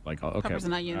 Just like, okay. Peppers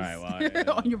and onions. All right,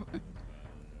 well, On your-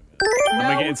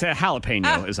 it's a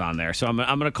jalapeno is on there, so I'm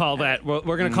going to call that. We're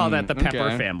going to call that the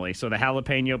pepper family. So the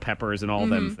jalapeno peppers and all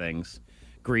them things,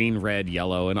 green, red,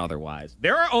 yellow, and otherwise.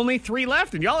 There are only 3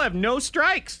 left, and y'all have no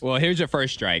strikes. Well, here's your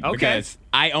first strike. Okay. Because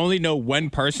I only know one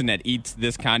person that eats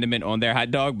this condiment on their hot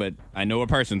dog, but I know a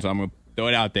person, so I'm going to throw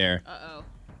it out there. Uh-oh.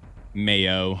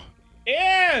 Mayo.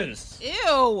 Is Ew.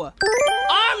 on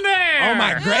there. Oh,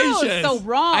 my gracious. so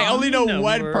wrong. I only know Number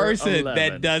one person 11.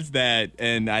 that does that,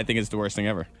 and I think it's the worst thing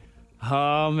ever.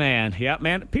 Oh, man. Yeah,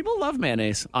 man. People love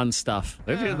mayonnaise on stuff.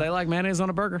 They like mayonnaise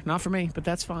on a burger. Not for me, but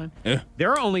that's fine.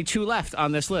 There are only 2 left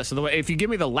on this list. So the way, if you give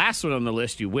me the last one on the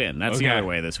list, you win. That's the other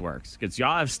way this works. Because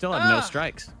y'all still have no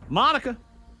strikes. Monica.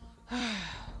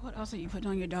 What else are you putting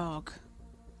on your dog?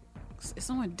 Is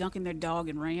someone dunking their dog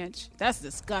in ranch? That's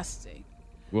disgusting.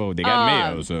 Whoa, they got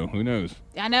mayo, so who knows?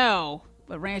 I know,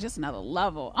 but ranch is another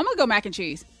level. I'm gonna go mac and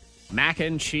cheese. Mac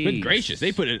and cheese. Good gracious,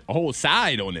 they put a whole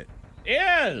side on it.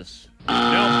 Is. No,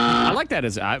 I like that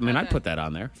I'd put that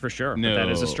on there for sure. No. But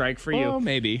that is a strike for you. Well,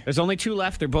 maybe. There's only 2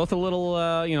 left. They're both a little,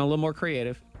 a little more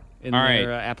creative in All their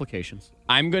right. applications.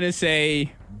 I'm going to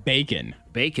say bacon.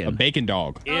 Bacon. A bacon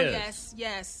dog. Oh, yes.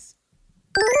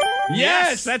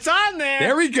 Yes, that's on there.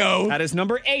 There we go. That is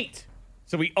number 8.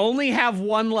 So we only have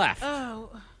 1 left.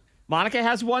 Oh. Monica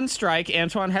has 1 strike.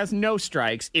 Antoine has no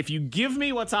strikes. If you give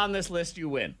me what's on this list, you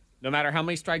win. No matter how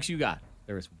many strikes you got.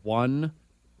 There is 1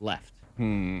 left. What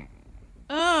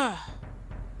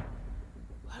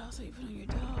else are you putting on your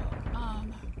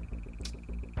dog?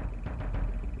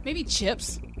 Maybe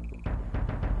chips.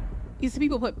 You see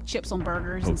people put chips on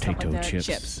burgers and stuff like that.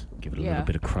 chips. Give it a little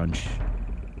bit of crunch.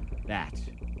 That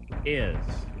is.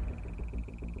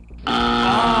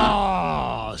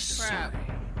 Oh, sorry.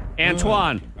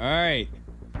 Antoine. All right.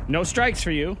 No strikes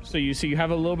for you, so you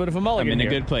have a little bit of a mulligan I'm in here.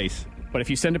 a good place. But if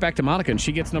you send it back to Monica and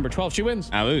she gets number 12, she wins.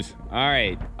 I lose. All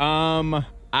right.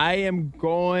 I am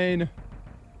going.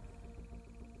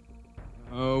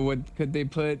 Oh, what could they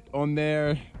put on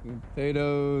there?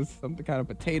 Potatoes, some kind of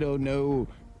potato. No.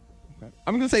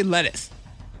 I'm gonna say lettuce.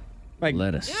 Like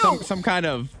lettuce. Some kind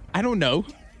of. I don't know.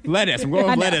 Lettuce. I'm going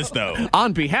with lettuce though.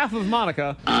 On behalf of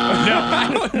Monica. No, I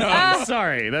don't know.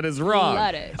 Sorry, that is wrong.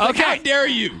 Lettuce. Okay. How dare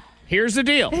you? Here's the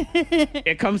deal.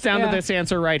 It comes down to this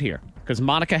answer right here. Because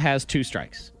Monica has 2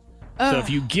 strikes. So if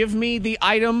you give me the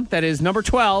item that is number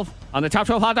 12 on the top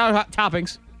 12 hot dog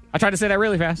toppings, I tried to say that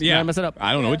really fast. Yeah. I mess it up.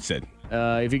 I don't know what you said.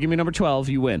 If you give me number 12,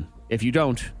 you win. If you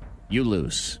don't, you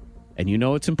lose. And you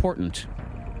know it's important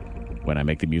when I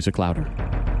make the music louder.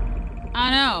 I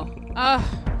know.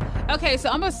 Okay, so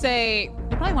I'm gonna say you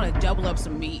probably want to double up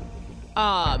some meat.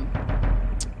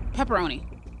 Pepperoni.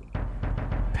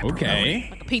 Okay.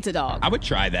 Like a pizza dog. I would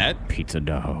try that. Pizza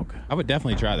dog. I would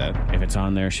definitely try that. If it's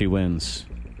on there, she wins.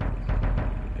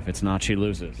 If it's not, she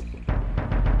loses.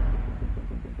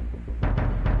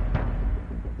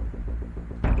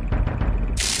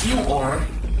 You are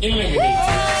eliminated.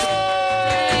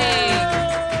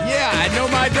 Yeah, I know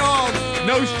my dog.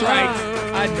 No strikes.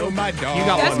 I know my dog. You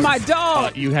got That's one. my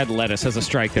dog. You had lettuce as a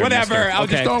strike there. Whatever. mister. I was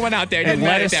just throwing one out there. It And didn't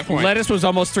matter at that point. lettuce was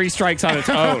almost 3 strikes on its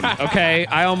own. Okay,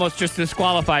 I almost just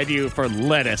disqualified you for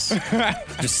lettuce.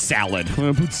 Just salad. I'm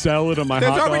gonna put salad on my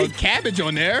There's hot dog. already cabbage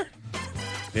on there.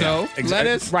 Yeah, So,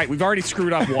 lettuce. Right, we've already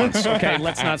screwed up once. Okay,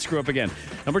 let's not screw up again.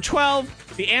 Number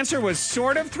 12, the answer was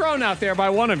sort of thrown out there by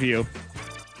one of you.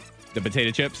 The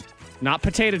potato chips. Not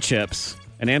potato chips.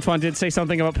 And Antoine did say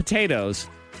something about potatoes.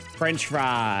 French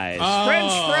fries. Oh.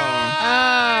 French fries.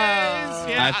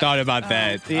 Yeah, I thought about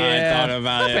that. Yeah, I thought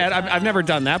about not it. bad. I've never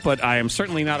done that, but I am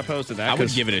certainly not opposed to that. I would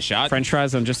give it a shot. French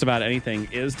fries on just about anything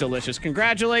is delicious.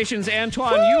 Congratulations,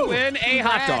 Antoine. Woo! You win a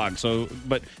hot dog. So,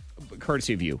 but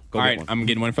courtesy of you. Go All get right, one. I'm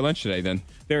getting one for lunch today then.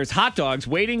 There's hot dogs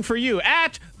waiting for you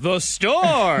at the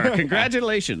store.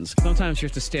 Congratulations. Sometimes you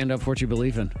have to stand up for what you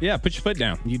believe in. Yeah, put your foot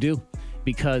down. You do.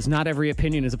 Because not every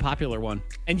opinion is a popular one.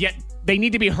 And yet they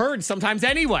need to be heard sometimes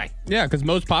anyway. Yeah, because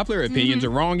most popular opinions are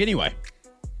wrong anyway.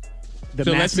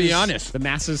 So let's be honest. The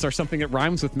masses are something that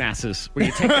rhymes with masses, where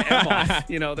you take the M off.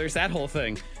 You know, there's that whole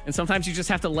thing. And sometimes you just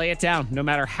have to lay it down, no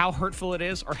matter how hurtful it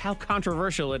is or how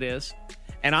controversial it is.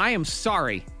 And I am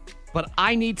sorry, but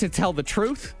I need to tell the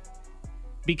truth,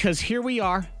 because here we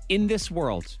are in this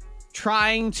world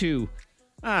trying to,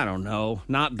 I don't know,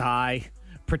 not die,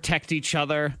 protect each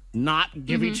other, not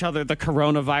give each other the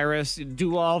coronavirus,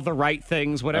 do all the right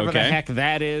things, whatever the heck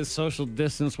that is, social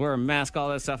distance, wear a mask, all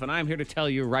that stuff. And I'm here to tell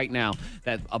you right now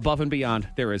that above and beyond,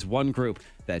 there is one group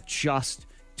that just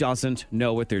doesn't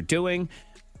know what they're doing.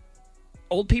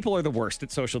 Old people are the worst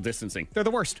at social distancing. They're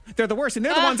the worst. They're the worst, and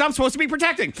they're the ones I'm supposed to be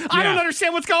protecting. I don't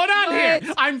understand what's going on here.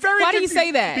 I'm very Why do you confused,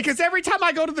 say that? Because every time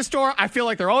I go to the store, I feel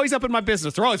like they're always up in my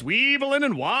business. They're always weebling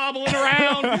and wobbling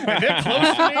around, and they're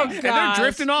close to me, and they're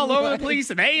drifting all over the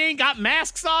place, and they ain't got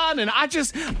masks on, and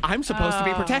I'm supposed to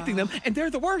be protecting them, and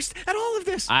they're the worst at all of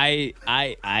this. I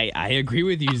agree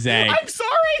with you, Zach. I'm sorry.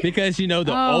 Because, you know,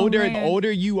 the older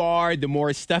you are, the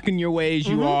more stuck in your ways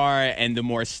you are, and the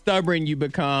more stubborn you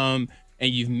become.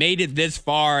 And you've made it this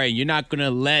far, and you're not going to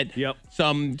let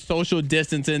some social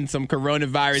distancing, some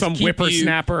coronavirus, some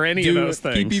whippersnapper, any of those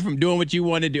things, keep you from doing what you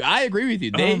want to do. I agree with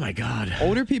you. Oh my God,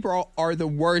 older people are the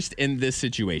worst in this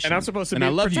situation, and I'm supposed to. And be I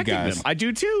love protecting you guys. Them. I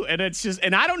do too, and it's just,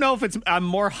 and I don't know if I'm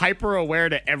more hyper aware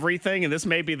to everything, and this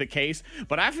may be the case,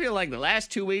 but I feel like the last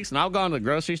 2 weeks, and I've gone to the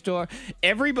grocery store,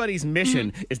 everybody's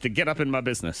mission is to get up in my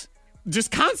business.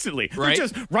 Just constantly. Right. They're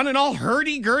just running all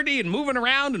hurdy-gurdy and moving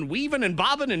around and weaving and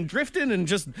bobbing and drifting and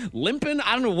just limping.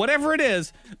 I don't know, whatever it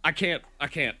is. I can't.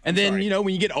 And then, you know,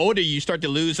 when you get older, you start to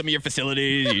lose some of your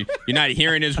facilities. You're not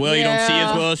hearing as well. You don't see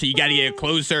as well, so you got to get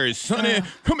closer. Sonny,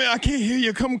 come here. I can't hear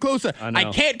you. Come closer. I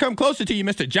can't come closer to you,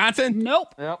 Mr. Johnson.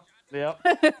 Nope. Yep.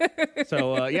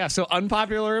 So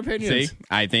unpopular opinions. See,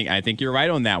 I think you're right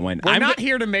on that one. We're not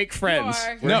here to make friends.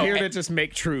 We're here to just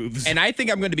make truths. And I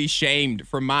think I'm going to be shamed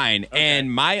for mine. Okay.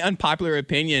 And my unpopular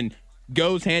opinion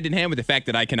goes hand in hand with the fact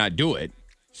that I cannot do it.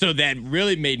 So that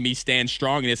really made me stand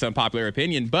strong in this unpopular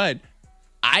opinion. But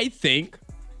I think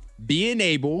being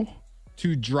able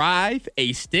to drive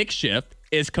a stick shift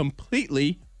is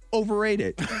completely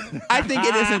overrated. I think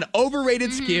it is an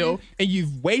overrated skill, and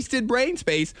you've wasted brain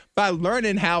space by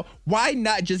learning why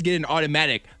not just get an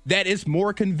automatic that is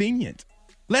more convenient?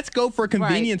 Let's go for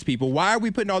convenience, people. Why are we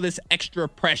putting all this extra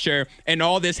pressure and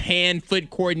all this hand-foot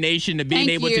coordination to being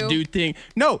able to do things?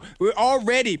 No, we're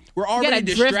already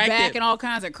distracted. Drift back and all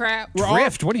kinds of crap.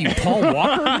 Drift? What are you, Paul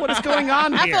Walker? What is going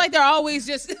on here? I feel like they're always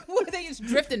just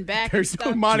drifting back. There's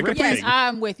no Monica. Yes,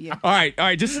 I'm with you. All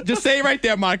right. Just say it right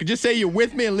there, Monica. Just say you're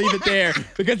with me and leave it there,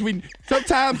 because we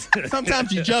sometimes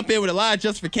you jump in with a lot of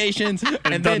justifications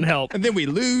and doesn't help. And then we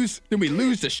lose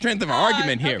the strength of our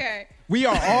argument here. Okay. We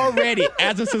are already,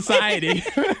 as a society,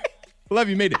 love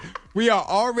you made it. We are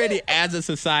already, as a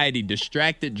society,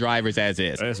 distracted drivers as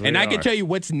is. Yes, and I can tell you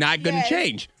what's not going to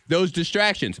change. Those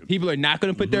distractions. People are not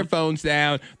going to put their phones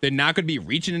down. They're not going to be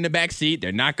reaching in the back seat.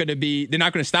 They're not going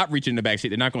to stop reaching in the back seat.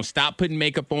 They're not going to stop putting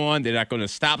makeup on. They're not going to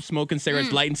stop smoking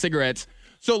cigarettes, lighting cigarettes.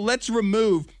 So let's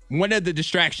remove one of the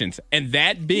distractions, and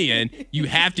that being you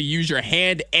have to use your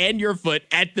hand and your foot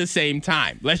at the same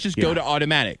time. Let's just go to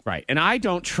automatic. Right. And I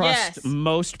don't trust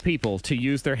most people to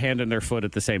use their hand and their foot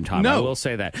at the same time. No. I will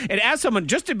say that. And as someone,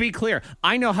 just to be clear,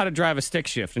 I know how to drive a stick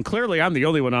shift, and clearly I'm the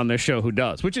only one on this show who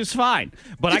does, which is fine.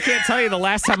 But I can't tell you the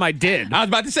last time I did. I was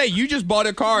about to say, you just bought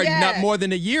a car not more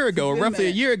than a year ago, or roughly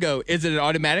a year ago. Is it an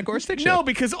automatic or a stick shift? No,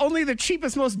 because only the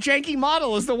cheapest, most janky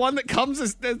model is the one that comes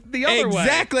as the other way.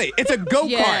 Exactly. It's a go-kart.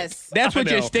 Yes. That's what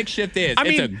your stick shift is. I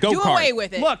mean, it's a go-kart. Do away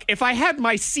with it. Look, if I had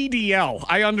my CDL,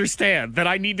 I understand that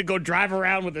I need to go drive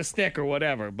around with a stick or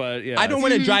whatever. But yeah, I don't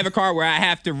want to drive a car where I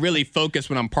have to really focus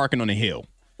when I'm parking on a hill.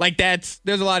 Like there's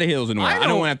a lot of hills in the world. I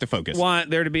don't want to have to focus.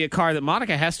 Want there to be a car that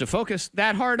Monica has to focus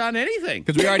that hard on anything.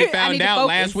 Because we already found out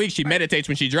last week she meditates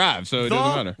when she drives, so it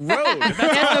doesn't matter. Road.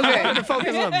 That's okay. To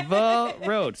focus on the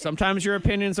road. Sometimes your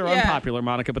opinions are unpopular,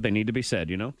 Monica, but they need to be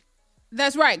said, you know?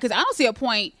 That's right, because I don't see a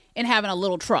point in having a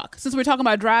little truck. Since we're talking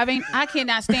about driving, I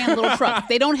cannot stand little trucks.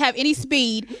 They don't have any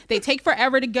speed. They take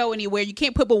forever to go anywhere. You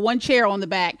can't put but one chair on the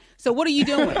back. So what are you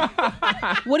doing?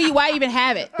 Why even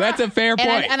have it? That's a fair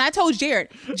point. And I told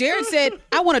Jared. Jared said,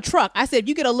 I want a truck. I said, if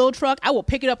you get a little truck, I will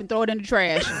pick it up and throw it in the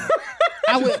trash.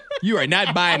 I will. You are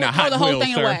not buying a Hot Throw the whole Wheel,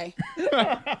 thing sir. away.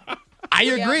 I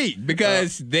agree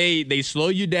because they slow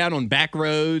you down on back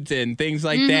roads and things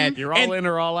like that. You're all in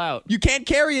or all out. You can't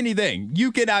carry anything.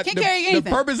 You cannot. Can't carry anything. The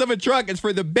purpose of a truck is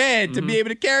for the bed to be able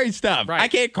to carry stuff. Right. I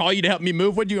can't call you to help me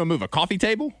move. What, you going to move a coffee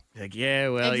table? Like, yeah,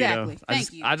 well, Exactly.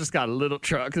 I just got a little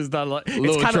truck. It's not like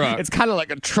Truck. It's kind of like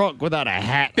a trunk without a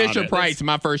hat. Fisher on it. Price,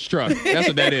 my first truck. That's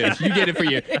what that is. You get it for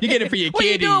your kid.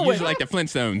 You use it like the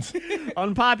Flintstones.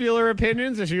 Unpopular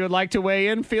opinions. If you would like to weigh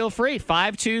in, feel free.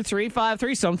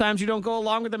 52353. Sometimes you don't go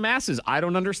along with the masses. I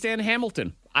don't understand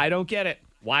Hamilton. I don't get it.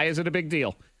 Why is it a big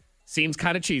deal? Seems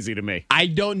kind of cheesy to me. I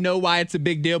don't know why it's a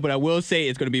big deal, but I will say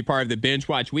it's going to be part of the binge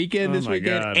watch weekend this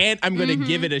weekend, God. and I'm going to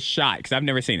give it a shot because I've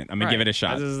never seen it. I'm going to give it a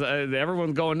shot. This is,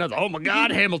 everyone's going nuts. Oh my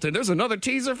God, Hamilton! There's another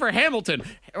teaser for Hamilton.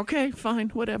 Okay,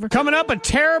 fine, whatever. Coming up, a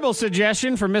terrible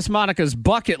suggestion for Miss Monica's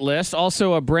bucket list.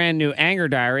 Also, a brand new anger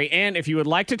diary. And if you would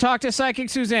like to talk to Psychic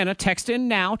Susanna, text in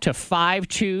now to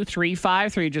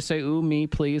 52353. Just say, "Ooh, me,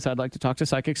 please. I'd like to talk to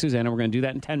Psychic Susanna." We're going to do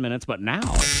that in 10 minutes. But now.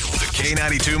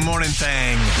 K92 Morning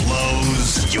Thang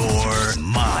blows your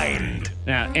mind.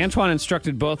 Now, Antoine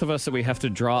instructed both of us that we have to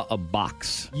draw a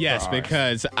box. Yes,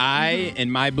 because in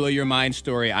my Blow Your Mind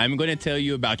story, I'm going to tell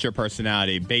you about your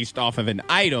personality based off of an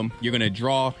item you're going to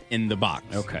draw in the box.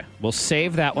 Okay. We'll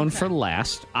save that one for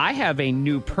last. I have a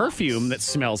new perfume that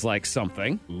smells like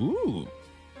something. Ooh.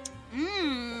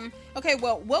 Okay,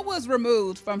 well, what was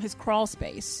removed from his crawl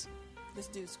space? This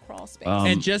dude's crawl space.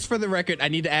 And just for the record, I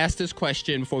need to ask this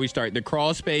question before we start. The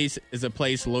crawl space is a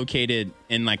place located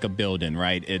in like a building,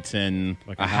 right? It's in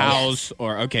like a house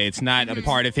or, okay, it's not a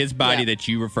part of his body that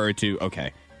you refer to.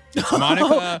 Okay.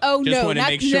 Monica, just want to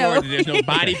make sure that there's no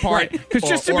body part. Because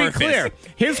just to orifice. be clear,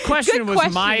 his question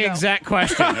was my exact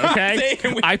question, okay?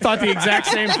 I thought the exact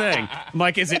same thing. I'm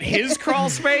like, is it his crawl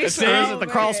space or is it the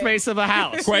crawl space of a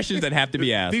house? Questions that have to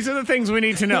be asked. These are the things we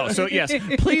need to know. So, yes,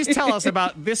 please tell us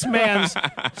about this man's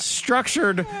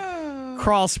structured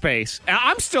crawl space.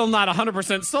 I'm still not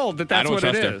 100% sold that that's what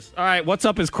it is. All right, what's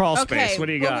up his crawl space? What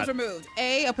do you got? What was removed?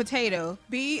 A potato.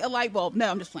 B, a light bulb. No,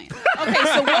 I'm just playing. Okay,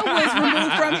 so what was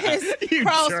removed from his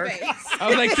crawl space? I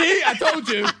was like, see, I told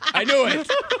you. I knew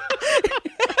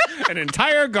it. An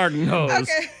entire garden hose.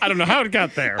 Okay. I don't know how it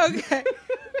got there.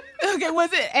 Okay,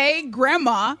 was it A,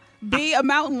 grandma, B, a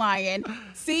mountain lion,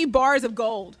 C, bars of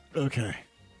gold? Okay.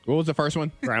 What was the first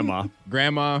one?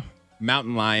 Grandma.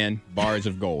 Mountain lion, bars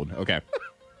of gold. Okay.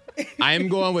 I am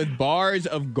going with bars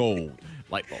of gold.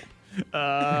 Light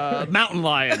bulb. Mountain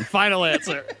lion. Final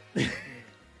answer.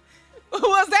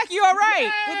 Well, Zach, you all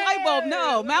right. With light bulb,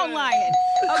 no. Mountain lion.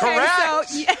 Okay, Correct.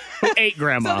 so yeah. Who ate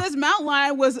grandma? So this mountain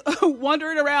lion was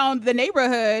wandering around the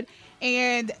neighborhood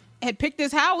and had picked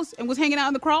this house and was hanging out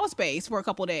in the crawl space for a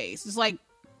couple of days. It's like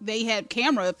they had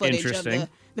camera footage of the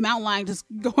mountain lion just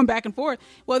going back and forth.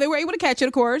 Well, they were able to catch it,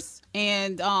 of course,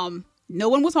 and no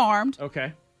one was harmed.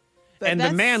 Okay. But And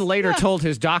the man later told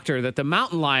his doctor that the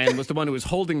mountain lion was the one who was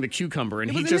holding the cucumber,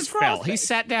 and It he was in just his crawl fell. He space.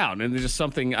 sat down, and there's just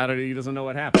something, he doesn't know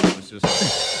what happened. It was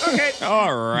just, okay.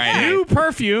 All right. New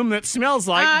perfume that smells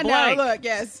like blank. No, look,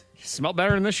 yes. Smell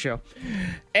better in this show.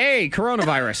 A,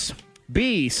 coronavirus.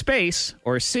 B, space.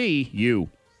 Or C, you.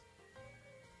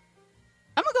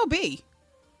 I'm going to go B.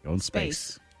 Going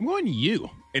space. I'm going you.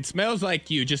 It smells like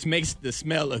you. Just makes the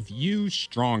smell of you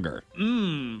stronger.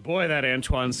 Boy, that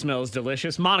Antoine smells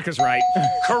delicious. Monica's right.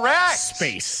 Correct.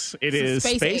 Space. It is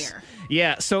space air.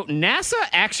 Yeah, so NASA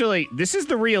actually, this is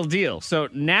the real deal. So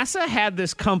NASA had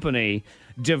this company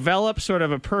develop sort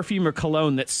of a perfume or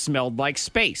cologne that smelled like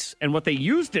space. And what they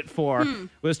used it for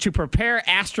was to prepare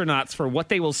astronauts for what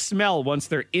they will smell once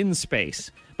they're in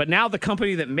space. But now the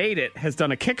company that made it has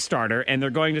done a Kickstarter, and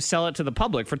they're going to sell it to the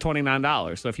public for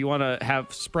 $29. So if you want to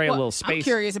spray a little space. I'm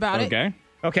curious about it.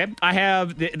 Okay.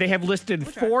 They have listed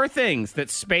 4 things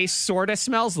that space sort of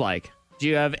smells like. Do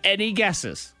you have any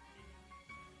guesses?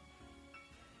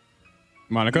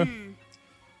 Monica?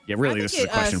 Yeah, really, this is a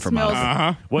question for smells-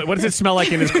 Monica. What does it smell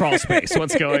like in his crawl space?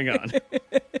 What's going on?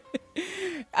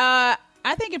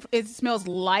 I think it smells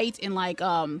light and like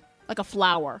a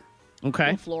flower.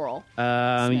 Okay. Floral.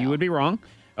 You would be wrong.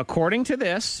 According to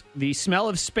this, the smell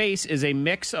of space is a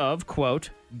mix of,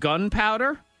 quote,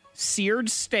 gunpowder, seared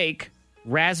steak,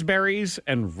 raspberries,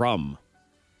 and rum.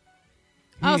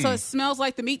 Oh, so it smells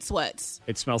like the meat sweats.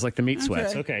 It smells like the meat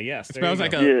sweats. Okay, yes. It smells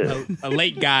like a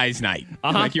late guy's night.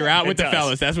 Like you're out with the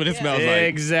fellas. That's what it smells like.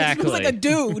 Exactly. It smells like a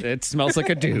dude. It smells like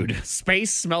a dude.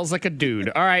 Space smells like a dude.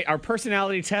 All right, our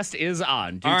personality test is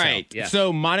on. All right. Yes.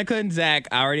 So Monica and Zach,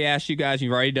 I already asked you guys.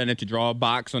 You've already done it to draw a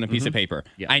box on a piece of paper.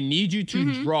 Yeah. I need you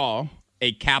to draw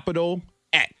a capital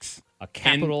X. A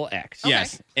capital X.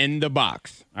 Yes, in the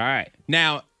box. All right.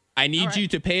 Now, I need you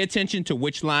to pay attention to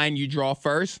which line you draw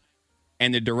first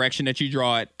and the direction that you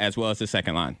draw it, as well as the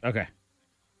second line. Okay.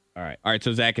 All right. All right,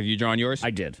 so Zach, have you drawn yours?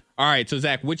 I did. All right, so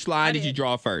Zach, which line did you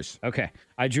draw first? Okay.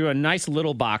 I drew a nice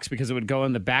little box because it would go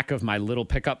in the back of my little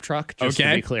pickup truck, just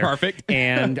to be clear. Perfect.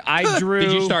 And I drew...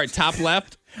 Did you start top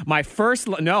left? My first...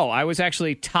 No, I was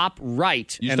actually top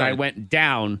right, You and started- I went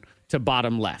down to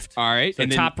bottom left. All right. So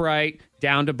and then- top right,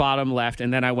 down to bottom left,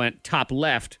 and then I went top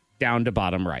left, down to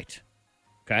bottom right.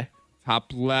 Okay?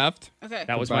 Top left. Okay.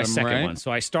 That was my Bottom second right. one.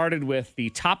 So I started with the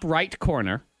top right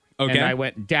corner. Okay. And I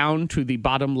went down to the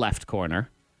bottom left corner.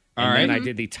 And All then right. I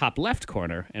did the top left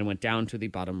corner and went down to the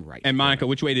bottom right. And Monica,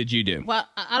 which way did you do? Well,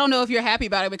 I don't know if you're happy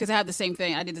about it because I had the same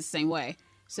thing. I did the same way.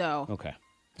 So Okay.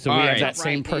 So All we have right. that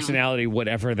same Right down. personality,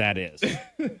 whatever that is.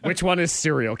 Which one is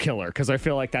serial killer? Because I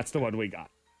feel like that's the one we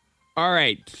got. All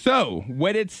right. So,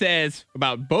 what it says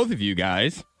about both of you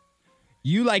guys,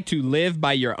 you like to live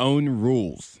by your own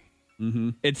rules. Mm-hmm.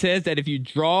 It says that if you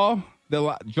draw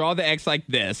the X like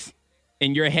this,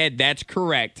 in your head, that's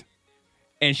correct.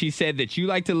 And she said that you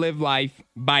like to live life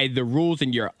by the rules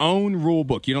in your own rule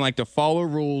book. You don't like to follow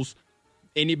rules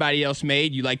anybody else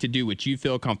made. You like to do what you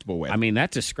feel comfortable with. I mean,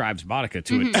 that describes Monica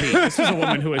to a T. This is a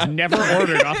woman who has never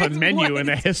ordered off a menu in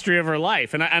the history of her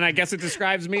life. And I guess it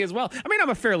describes me as well. I mean, I'm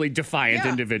a fairly defiant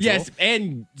individual. Yes,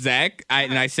 and Zach,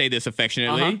 and I say this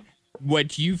affectionately,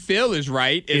 what you feel is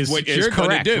right is what you're going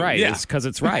to correct, do. right? Yeah. It's because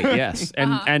it's right. Yes,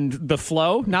 and the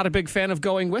flow. Not a big fan of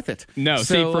going with it. No, So,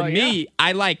 see, for me, yeah.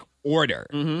 I like order.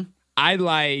 I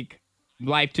like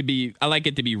life to be. I like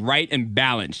it to be right and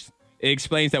balanced. It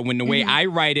explains that when the way I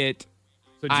write it,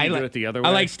 So do you do it the other way?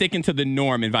 I like sticking to the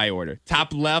norm in by order.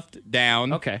 Top left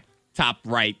down. Okay. Top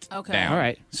right down. All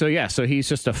right. So he's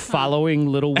just a following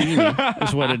little weenie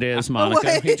is what it is, Monica.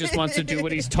 What? He just wants to do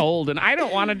what he's told, and I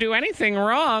don't want to do anything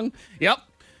wrong. Yep.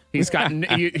 He's got.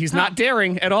 He's not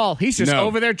daring at all. He's just No.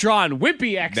 over there drawing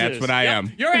wimpy X's. That's what I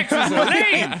am. Your X's are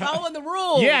lame. following the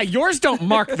rules. Yeah, yours don't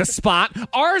mark the spot.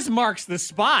 Ours marks the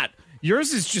spot.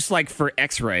 Yours is just like for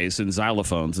X-rays and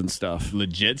xylophones and stuff.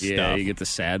 Legit Yeah, stuff. you get the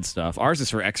sad stuff. Ours is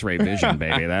for X-ray vision,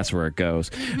 baby. That's where it goes.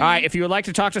 All right, if you would like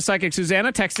to talk to Psychic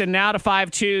Susanna, text in now to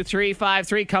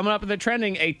 52353. Coming up in the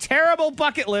trending, a terrible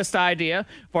bucket list idea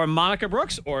for Monica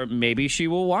Brooks, or maybe she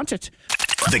will want it.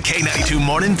 The K92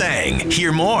 Morning Thing.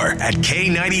 Hear more at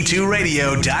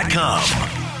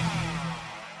K92Radio.com.